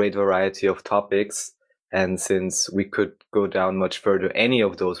a great variety of topics. And since we could go down much further any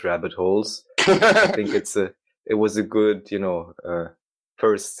of those rabbit holes, I think it was a good,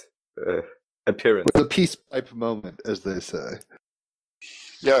 first appearance. With a peace pipe moment, as they say.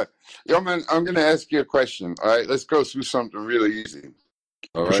 Yeah, man, I'm going to ask you a question. All right, let's go through something really easy.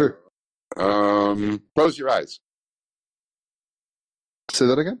 All right? Sure. Close your eyes. Say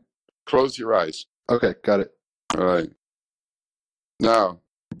that again? Close your eyes. Okay, got it. All right. Now,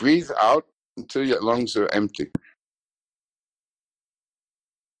 breathe out until your lungs are empty.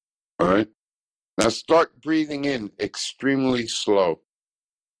 All right. Now start breathing in extremely slow.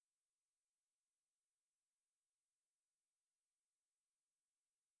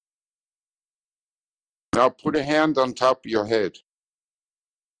 Now put a hand on top of your head.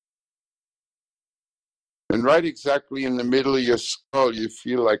 And right exactly in the middle of your skull, you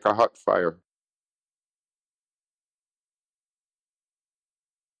feel like a hot fire.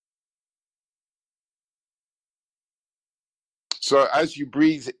 So as you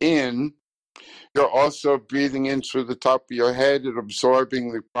breathe in, you're also breathing in through the top of your head and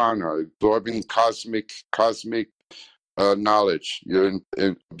absorbing the prana, absorbing cosmic knowledge. You're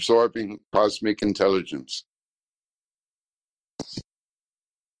absorbing cosmic intelligence.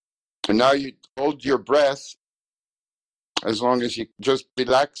 And now you hold your breath as long as you just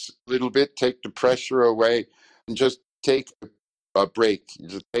relax a little bit, take the pressure away, and just take a break,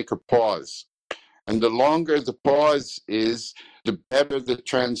 just take a pause. And the longer the pause is, the better the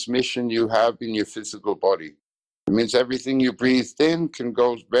transmission you have in your physical body. It means everything you breathed in can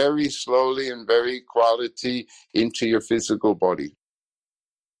go very slowly and very quality into your physical body.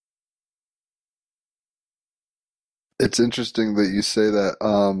 It's interesting that you say that.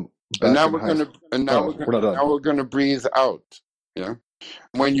 And now we're gonna breathe out. Yeah.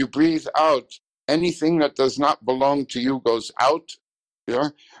 When you breathe out, anything that does not belong to you goes out. Yeah.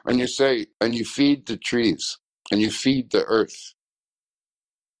 And you say, and you feed the trees and you feed the earth.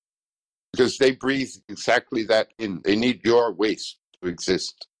 Because they breathe exactly that in. They need your waste to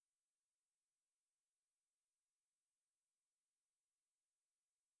exist.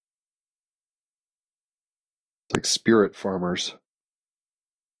 Like spirit farmers.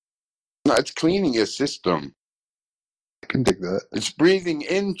 No, it's cleaning your system. I can dig that. It's breathing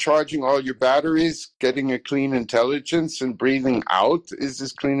in, charging all your batteries, getting a clean intelligence, and breathing out is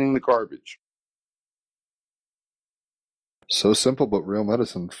just cleaning the garbage. So simple, but real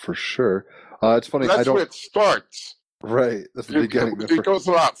medicine for sure. It's funny. That's where it starts. Right. That's the beginning. It goes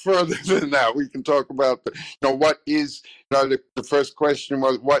a lot further than that. We can talk about what is, the first question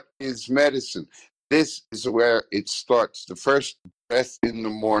was, what is medicine? This is where it starts. The first breath in the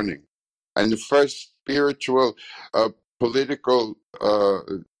morning, and the first spiritual, political,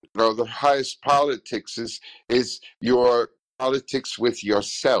 the highest politics is your politics with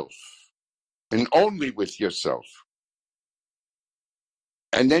yourself, and only with yourself.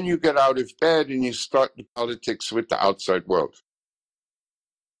 And then you get out of bed and you start the politics with the outside world.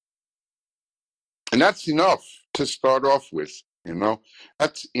 And that's enough to start off with,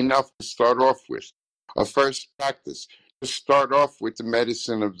 That's enough to start off with. A first practice. To start off with the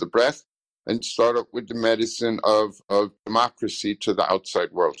medicine of the breath and start off with the medicine of democracy to the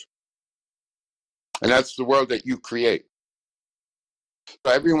outside world. And that's the world that you create.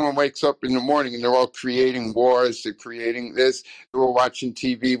 So everyone wakes up in the morning and they're all creating wars. They're creating this. They're all watching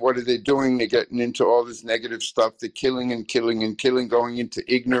TV. What are they doing? They're getting into all this negative stuff. They're killing and killing and killing, going into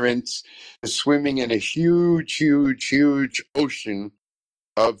ignorance. They're swimming in a huge, huge, huge ocean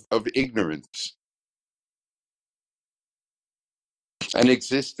of ignorance. And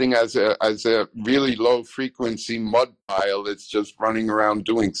existing as a really low frequency mud pile that's just running around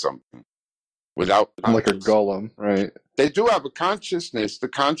doing something without like a golem, right? They do have a consciousness. The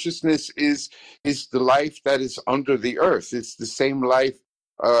consciousness is the life that is under the earth. It's the same life.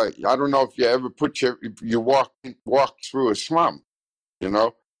 I don't know if you ever you walk through a swamp.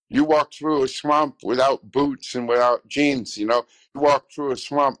 You walk through a swamp without boots and without jeans. You walk through a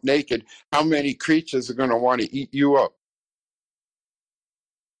swamp naked. How many creatures are going to want to eat you up?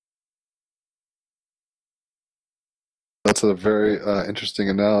 That's a very interesting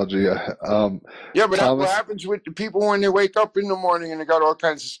analogy. Yeah, but that's what happens with the people when they wake up in the morning and they got all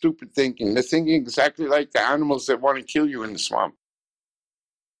kinds of stupid thinking. They're thinking exactly like the animals that want to kill you in the swamp.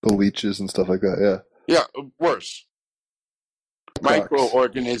 The leeches and stuff like that, yeah. Yeah, worse.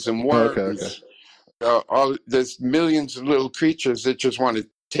 Microorganism, worms. Okay. There's millions of little creatures that just want to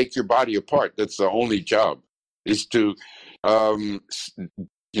take your body apart. That's the only job, is to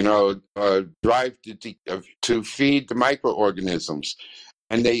drive to feed the microorganisms,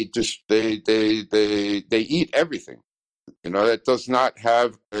 and they eat everything. That does not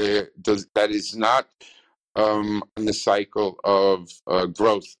have that is not in the cycle of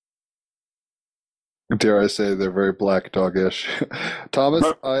growth. Dare I say they're very black doggish. Thomas,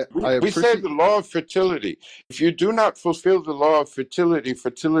 I appreciate... We say the law of fertility. If you do not fulfill the law of fertility,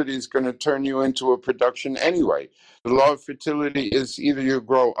 fertility is going to turn you into a production anyway. The law of fertility is either you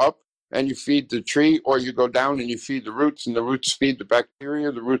grow up and you feed the tree, or you go down and you feed the roots, and the roots feed the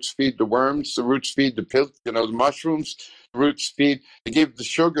bacteria, the roots feed the worms, the roots feed the mushrooms, the roots they give the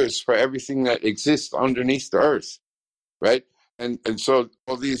sugars for everything that exists underneath the earth, right? And so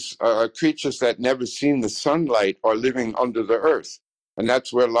all these creatures that never seen the sunlight are living under the earth. And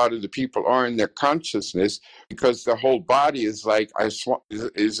that's where a lot of the people are in their consciousness, because their whole body is like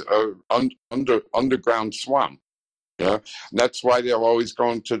underground swamp. Yeah, and that's why they're always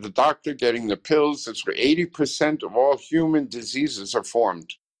going to the doctor, getting the pills. That's where 80% of all human diseases are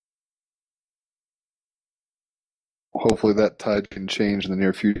formed. Hopefully that tide can change in the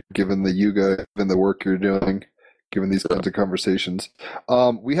near future, given the yoga, given the work you're doing, given these kinds of conversations.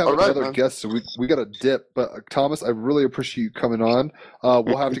 We have another guest, so we got a dip. But Thomas, I really appreciate you coming on.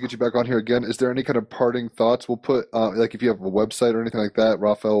 We'll have to get you back on here again. Is there any kind of parting thoughts? We'll put, like if you have a website or anything like that,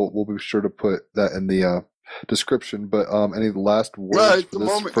 Raphael will be sure to put that in the description. But any last words for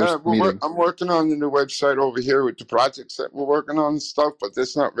this first meeting? I'm working on the new website over here with the projects that we're working on and stuff, but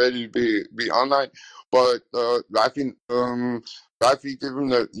it's not ready to be online. But I can give them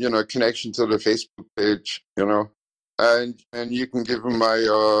the connection to the Facebook page, and you can give them my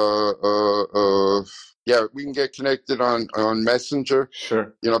we can get connected on Messenger.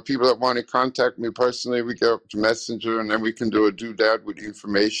 Sure. People that want to contact me personally, we go to Messenger, and then we can do a doodad with the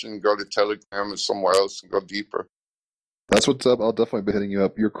information, go to Telegram or somewhere else and go deeper. That's what's up. I'll definitely be hitting you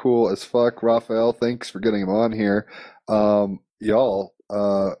up. You're cool as fuck, Raphael. Thanks for getting him on here. Y'all,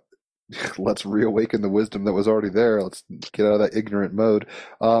 let's reawaken the wisdom that was already there. Let's get out of that ignorant mode.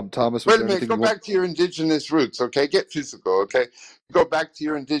 Thomas, wait a minute. Go back to your indigenous roots, okay? Get physical, okay? Go back to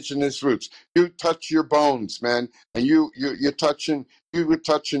your indigenous roots. You touch your bones, man, and you were touching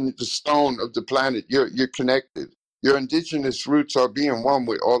the stone of the planet. You're connected. Your indigenous roots are being one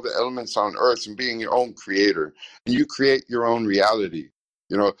with all the elements on Earth and being your own creator, and you create your own reality.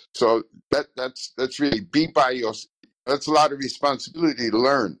 So that's really be by yourself. That's a lot of responsibility to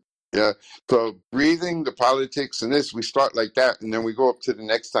learn. Yeah. So breathing, the politics, and this, we start like that, and then we go up to the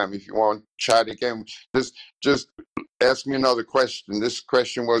next time. If you want to chat again, just ask me another question. This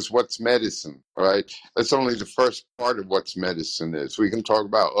question was, what's medicine? All right. That's only the first part of what's medicine is. We can talk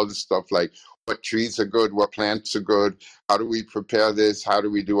about other stuff like what trees are good, what plants are good, how do we prepare this, how do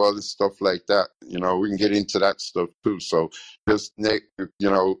we do all this stuff like that. We can get into that stuff too. So just, Nick,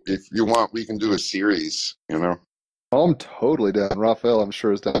 if you want, we can do a series, I'm totally down. Raphael, I'm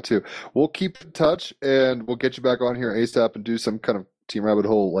sure, is down too. We'll keep in touch, and we'll get you back on here ASAP and do some kind of Team Rabbit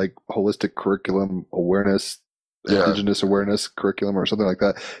Hole, like holistic curriculum awareness, Yeah. indigenous awareness curriculum, or something like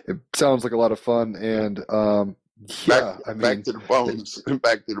that. It sounds like a lot of fun, and Back to the bones.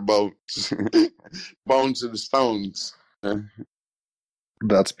 Back to the bones. Bones and the stones.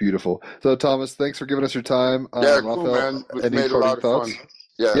 That's beautiful. So, Thomas, thanks for giving us your time. Yeah, cool, Raphael, man. It any made a lot of parting fun.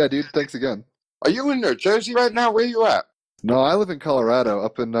 thoughts? Yeah. Dude, thanks again. Are you in New Jersey right now? Where you at? No, I live in Colorado,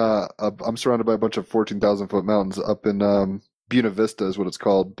 up in, I'm surrounded by a bunch of 14,000-foot mountains up in Buena Vista is what it's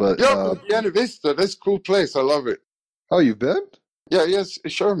called. But Yeah, Buena Vista. That's a cool place. I love it. Oh, you've been? Yeah, yes,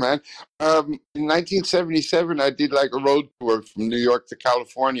 sure, man. In 1977, I did like a road tour from New York to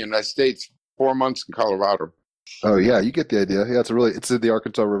California, and I stayed 4 months in Colorado. Oh, yeah, you get the idea. Yeah, it's in the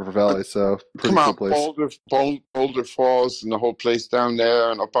Arkansas River Valley, so pretty Come cool on, place. Boulder Falls and the whole place down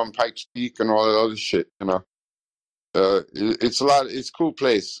there, and up on Pikes Peak and all that other shit. It's a cool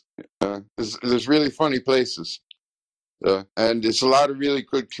place. There's really funny places. And there's a lot of really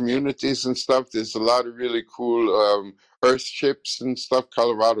good communities and stuff. There's a lot of really cool earthships and stuff.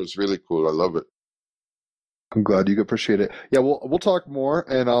 Colorado's really cool. I love it. I'm glad you appreciate it. Yeah, we'll talk more,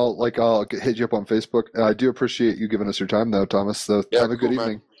 and I'll hit you up on Facebook. I do appreciate you giving us your time, though, Thomas. So Yeah, have a good cool, man.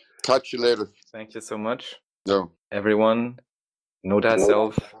 evening. Catch you later. Thank you so much. No. Everyone, know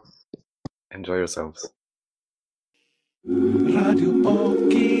thyself. Enjoy yourselves. Radio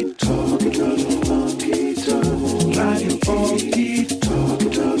Okie Talk, Radio Okie Talk,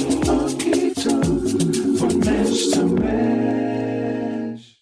 von Mensch zu Mensch.